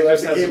Cat Stack so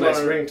just that has a became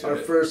nice ring to our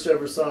it. first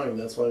ever song.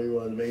 That's why we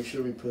wanted to make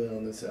sure we put it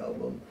on this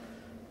album,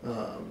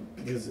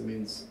 because it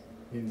means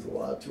a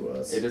lot to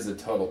us. It is a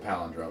total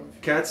palindrome.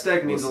 Cat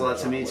Stack means a lot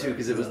to me too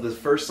because it was the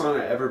first song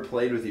I ever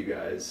played with you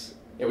guys.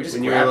 Yeah, we just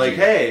when you were grabbed like, you.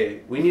 "Hey,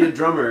 we need a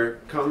drummer.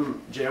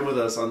 Come jam with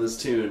us on this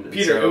tune." And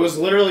Peter, so- it was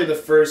literally the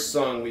first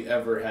song we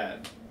ever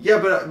had. Yeah,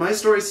 but my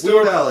story's still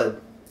were- valid.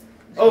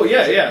 Oh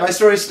yeah, yeah. My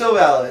story's still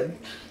valid.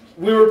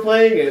 We were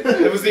playing it.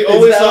 It was the It's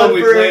only valid song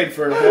we for- played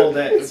for a whole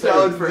day. It's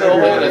valid for No,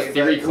 everybody. a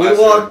theory We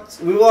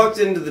class. we walked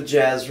into the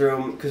jazz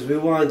room because we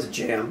wanted to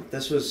jam.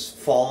 This was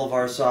fall of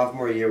our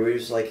sophomore year. We were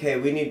just like, hey,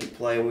 we need to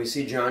play, and we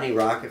see Johnny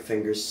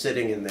Rocketfingers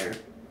sitting in there,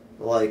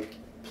 like,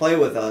 play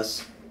with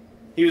us.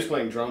 He was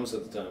playing drums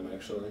at the time,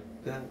 actually.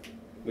 Yeah,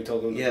 We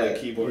told him to yeah. play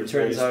keyboards. It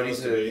turns where out he's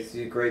he's supposed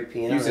a great He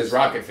pianist. uses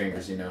rocket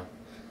fingers, you know.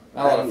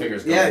 Not a lot of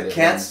fingers. go Yeah, with it.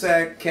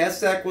 Cat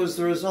Stack was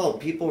the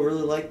result. People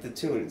really liked the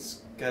tune.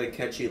 It's got a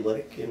catchy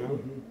lick, you know.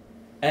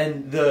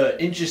 And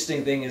the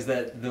interesting thing is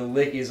that the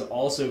lick is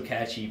also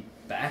catchy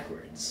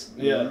backwards.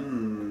 Yeah.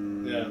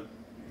 Mm. Yeah.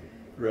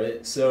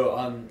 Right? So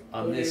on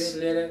this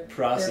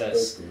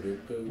process,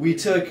 we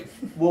took,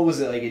 what was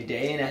it, like a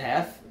day and a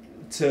half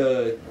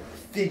to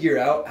figure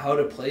out how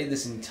to play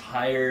this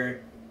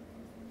entire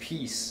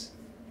piece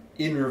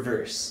in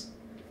reverse.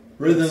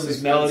 Rhythms,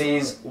 6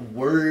 melodies,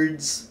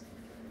 words.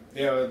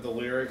 Yeah, with the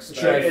lyrics.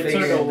 Try It took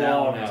figuring a that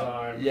long one out.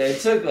 time. Yeah,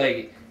 it took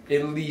like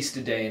at least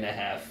a day and a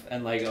half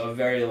and like a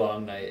very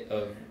long night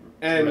of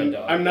Red And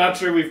Dog. I'm not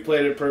sure we've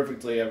played it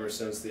perfectly ever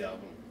since the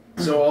album.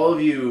 So all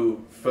of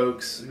you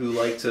folks who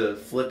like to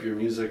flip your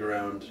music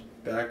around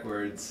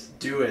backwards,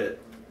 do it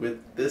with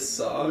this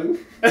song.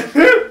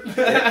 It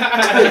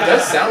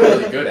does sound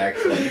really good,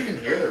 actually. You can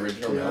hear the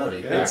original melody.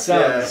 It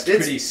sounds Yeah,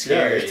 pretty it's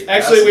scary.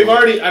 Actually,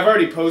 I've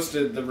already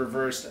posted the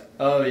reversed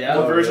Oh yeah,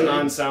 the version really?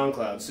 on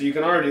SoundCloud, so you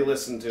can already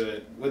listen to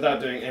it without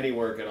doing any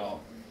work at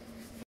all.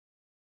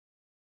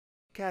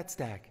 Cat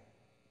Stack.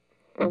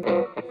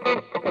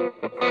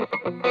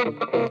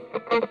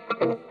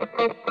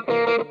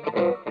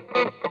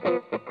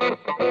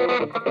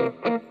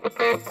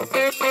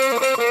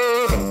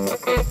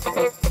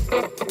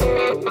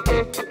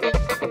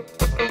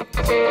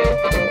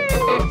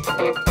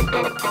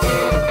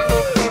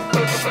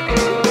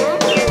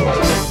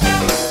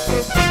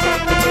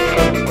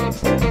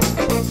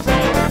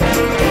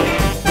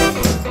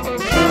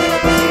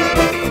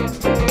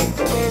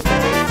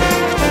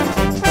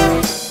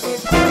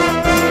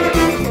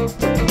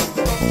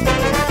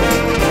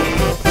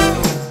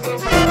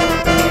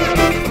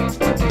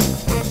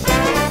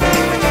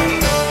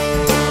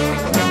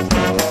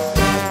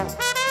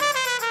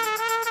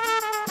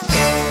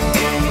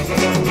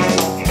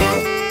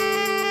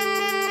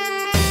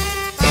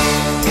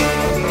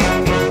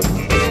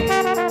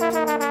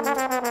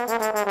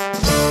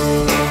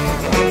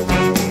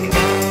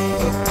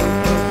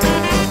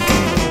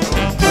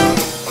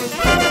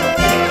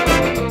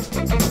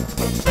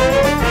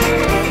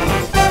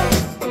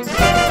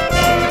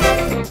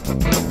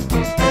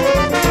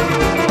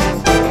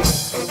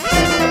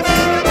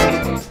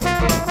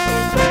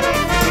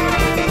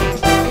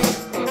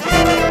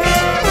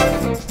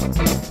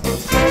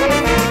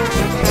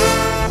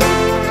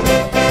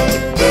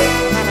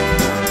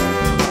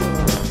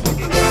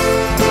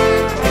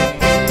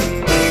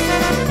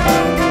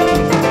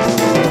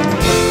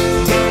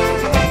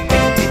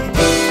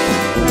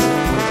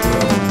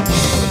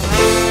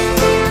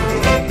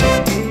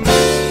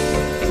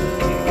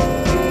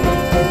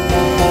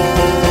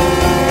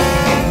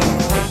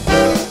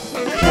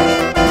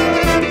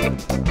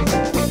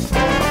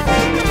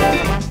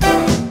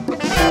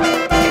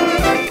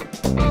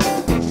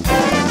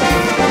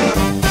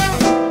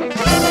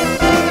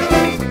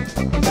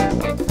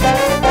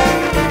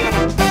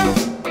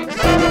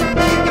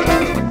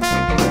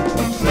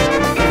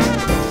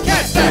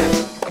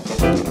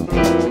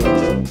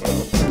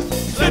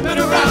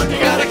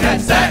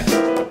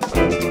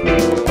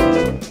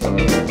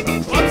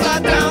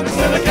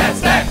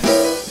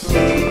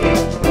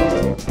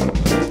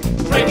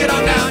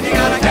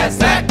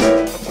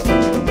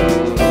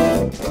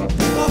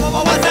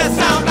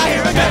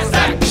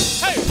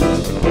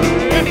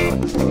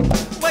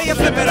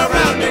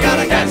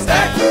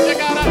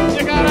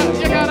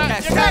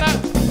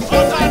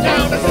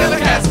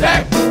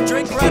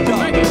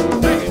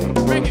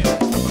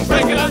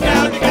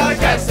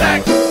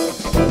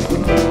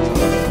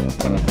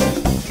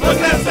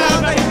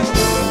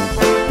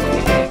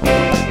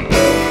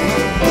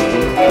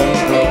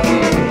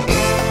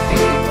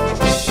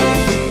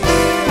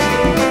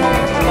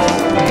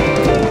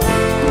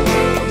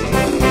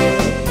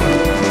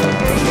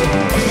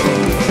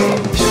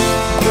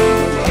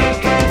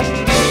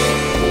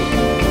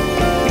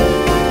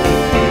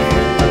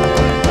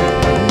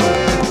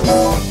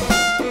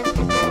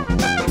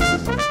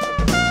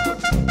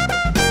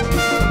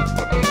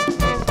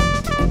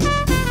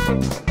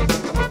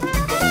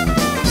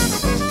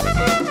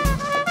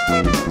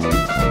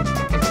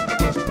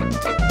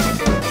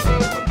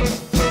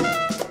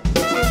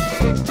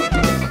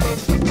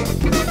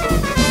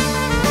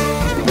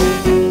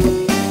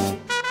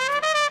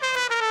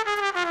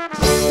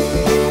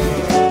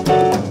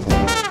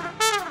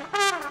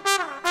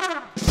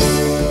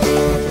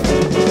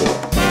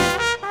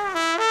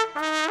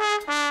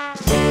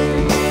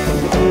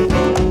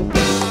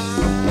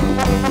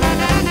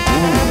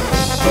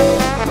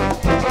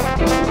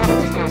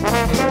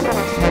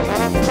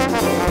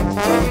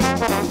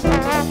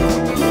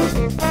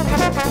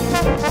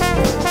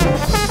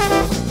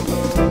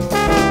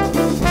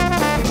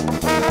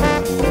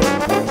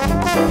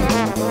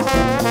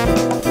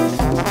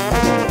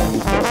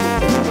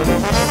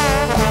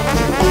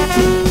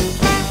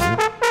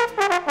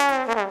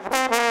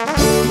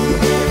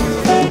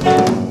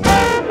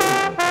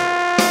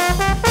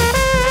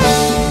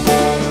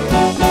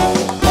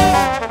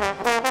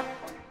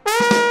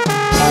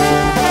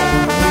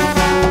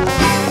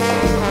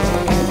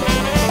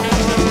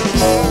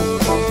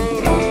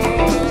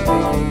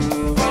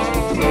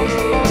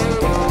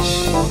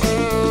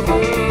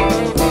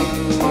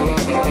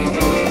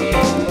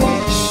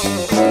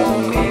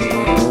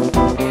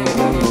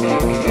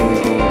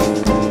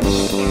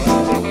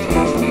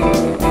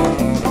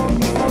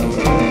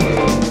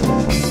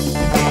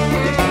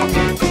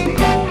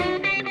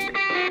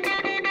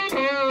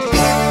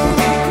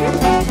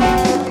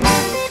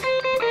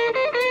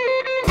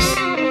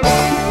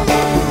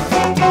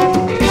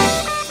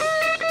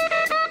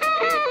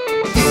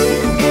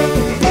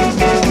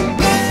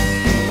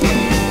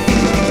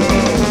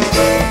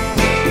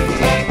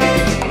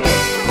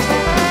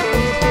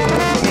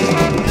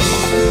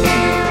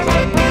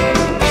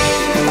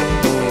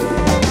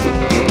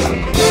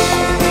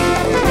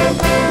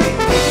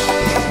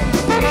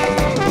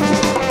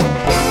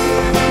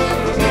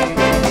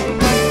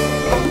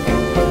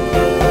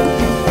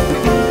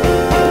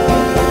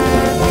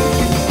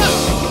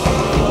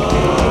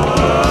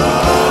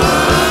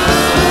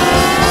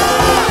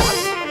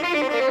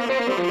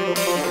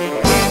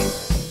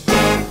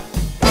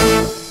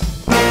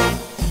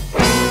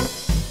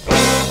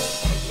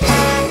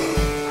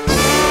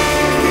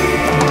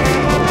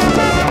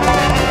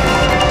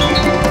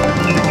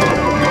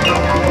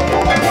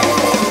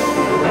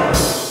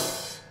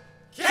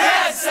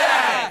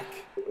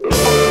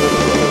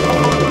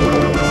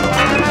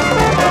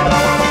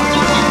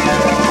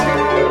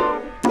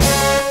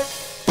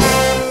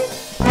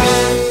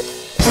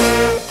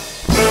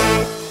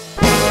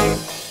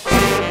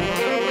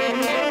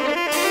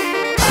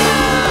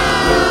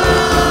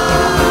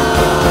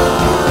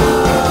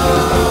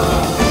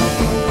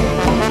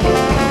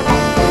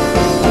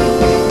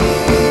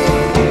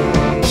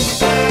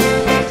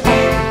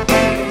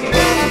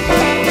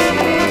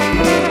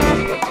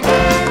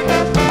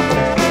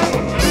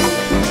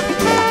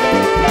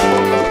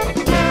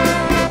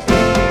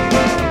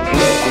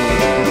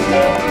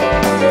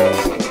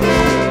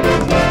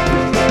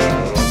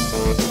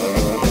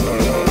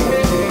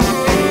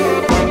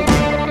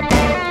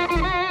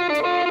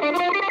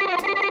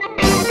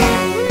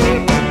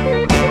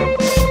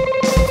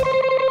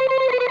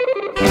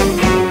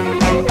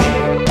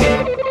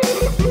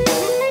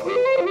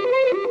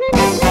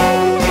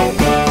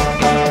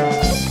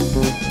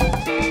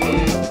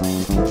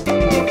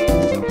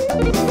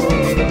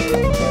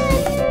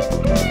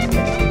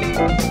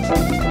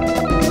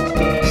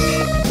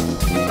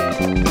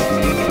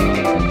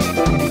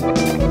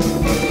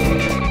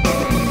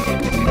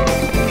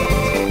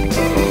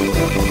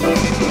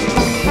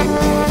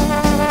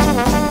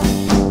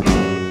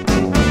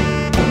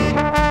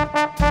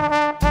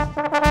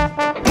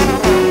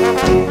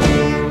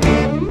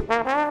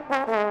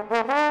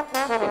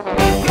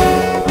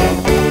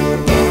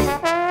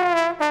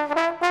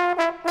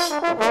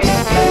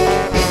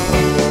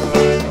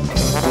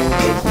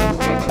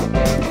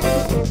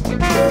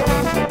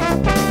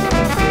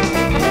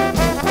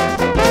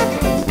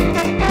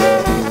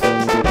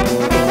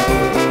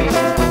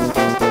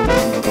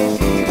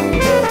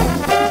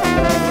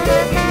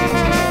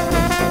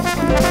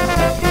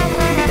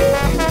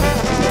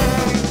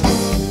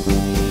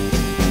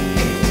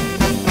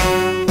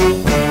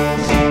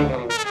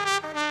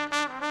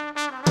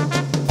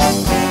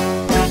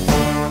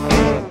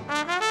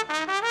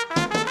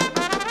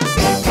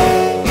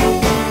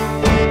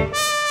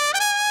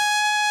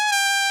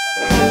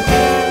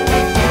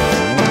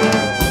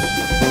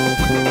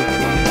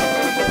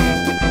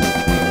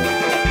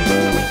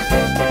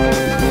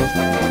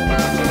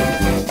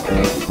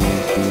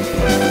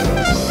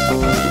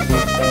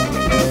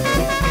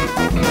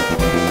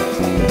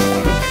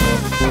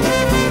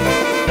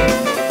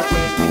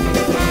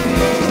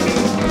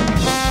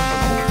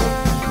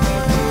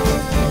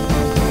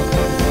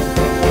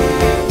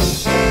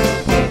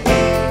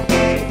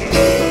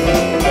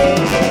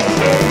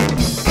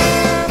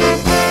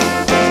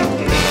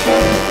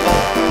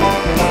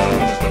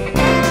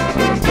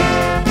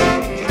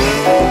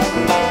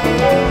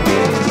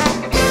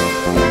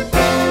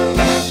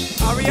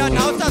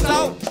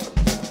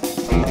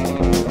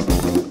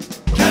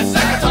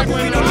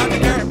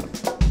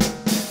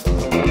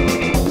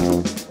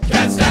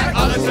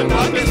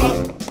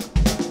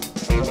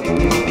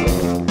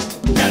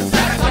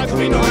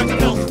 we know how to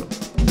build.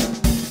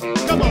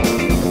 Come on.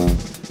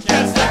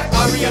 Can't stack,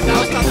 hurry up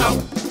now, stop now.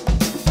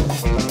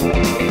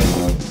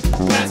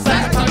 Can't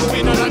stack, time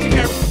we know not to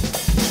care.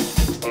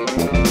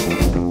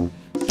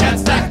 Can't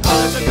stack, all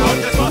it's a code,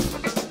 guess what?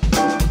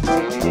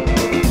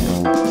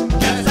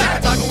 Can't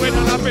stack, time we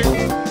know not to care.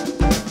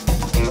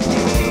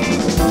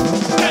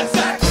 Can't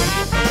stack.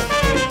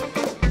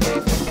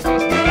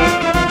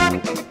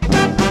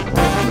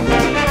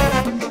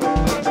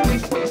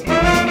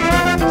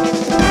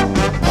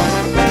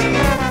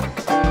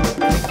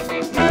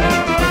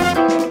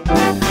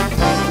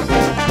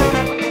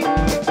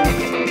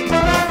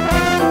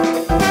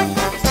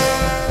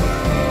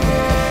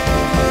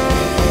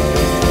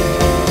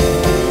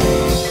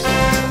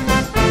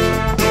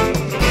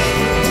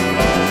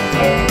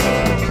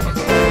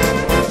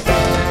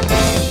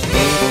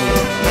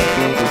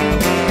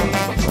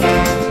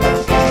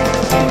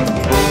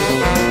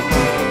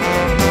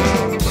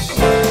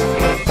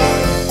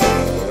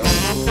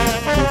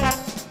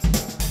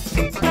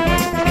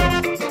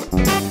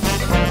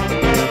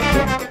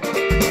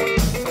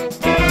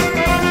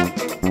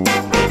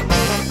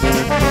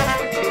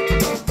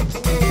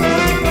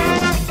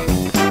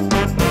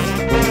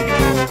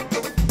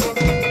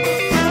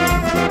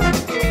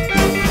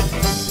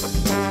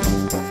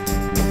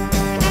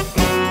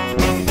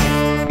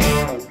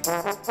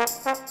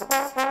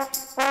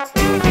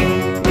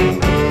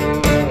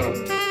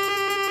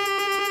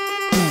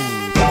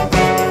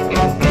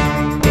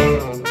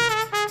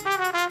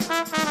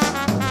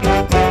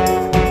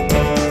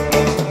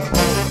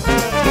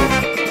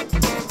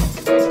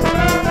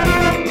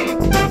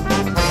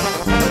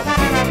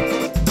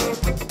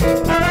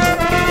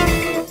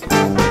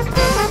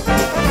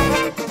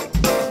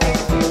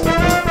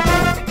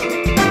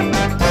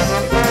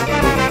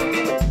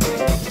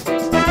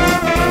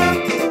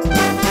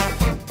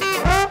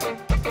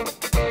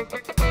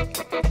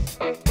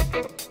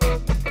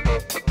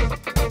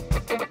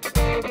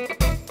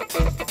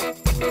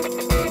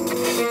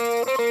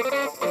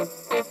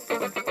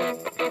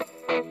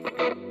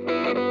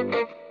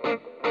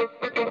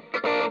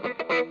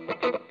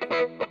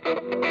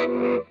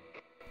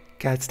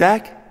 Cat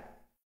stack?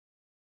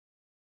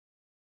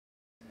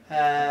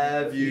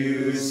 Have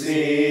you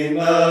seen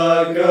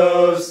the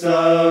ghost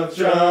of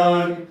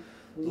John?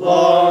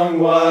 Long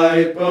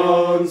white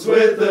bones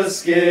with the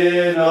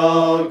skin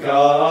all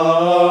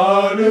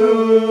gone.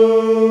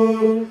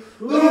 Ooh,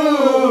 ooh.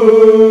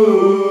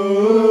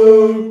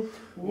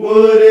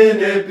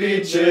 Wouldn't it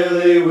be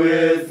chilly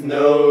with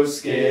no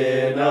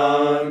skin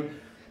on?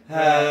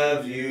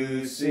 Have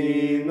you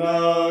seen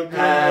the ghost?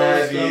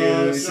 Have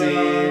you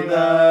seen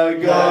the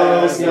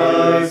ghost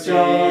of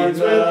Jones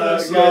with the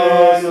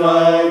skin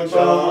like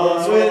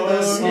Jones with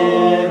the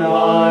skin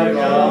like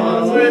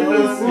Jones with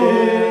the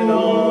skin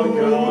all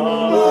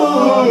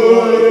gone?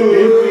 Wouldn't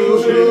it be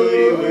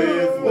chilly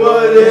with?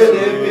 Wouldn't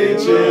it be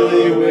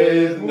chilly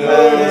with no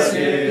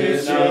skin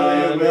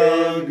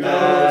on?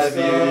 Have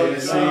you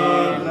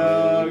seen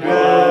the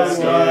ghost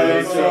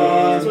like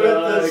Jones with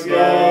the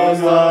skin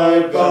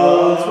like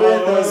Jones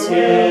with the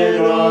skin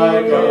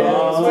like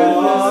Jones with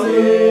the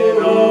skin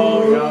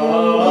all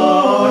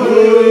gone?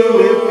 Wouldn't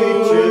it be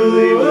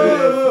chilly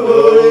with?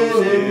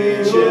 Wouldn't it be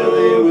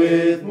chilly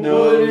with no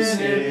skin?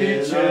 Wouldn't it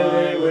be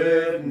chilly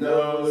with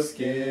no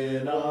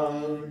skin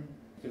on?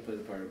 You can play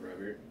the part of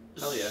Robert.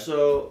 Hell yeah.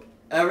 So,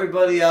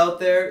 everybody out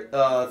there,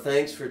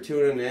 thanks for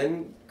tuning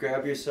in.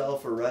 Grab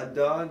yourself a Red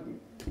Dog.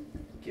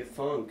 Get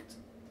funked.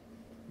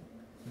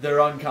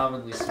 They're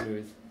uncommonly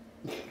smooth.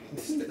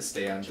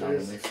 Stay on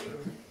commonly.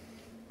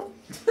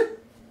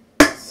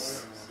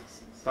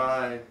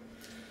 Bye.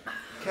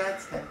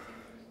 Cat stack.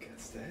 Cat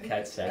stack.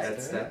 Cat stack.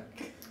 Cat stack.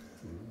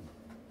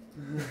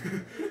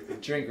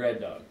 Drink Red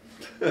Dog.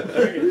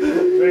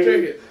 Drink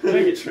it.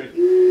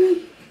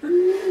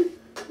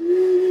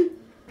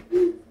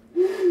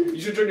 You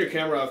should turn your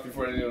camera off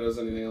before anyone does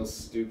anything else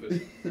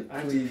stupid. I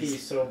have to pee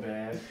so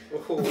bad.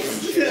 Oh,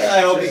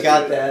 I hope you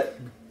got that.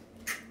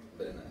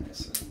 Very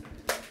nice.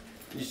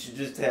 You should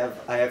just have,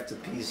 I have to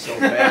pee so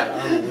bad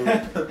on loop. I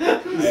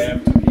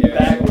have to pee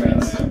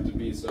Backwards. so bad. I have to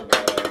pee so bad.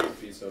 I have to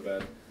pee so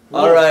bad.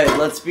 Alright,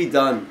 let's be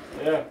done.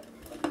 Yeah.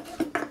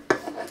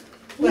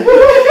 You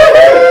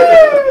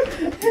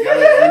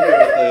gotta end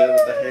it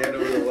with the hand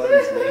over the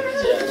lens,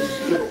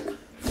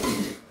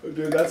 man.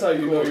 Dude, that's how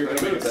you know you're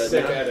gonna make a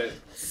sick edit.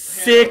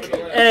 Sick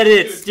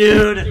edits,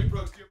 dude.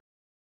 Brooks,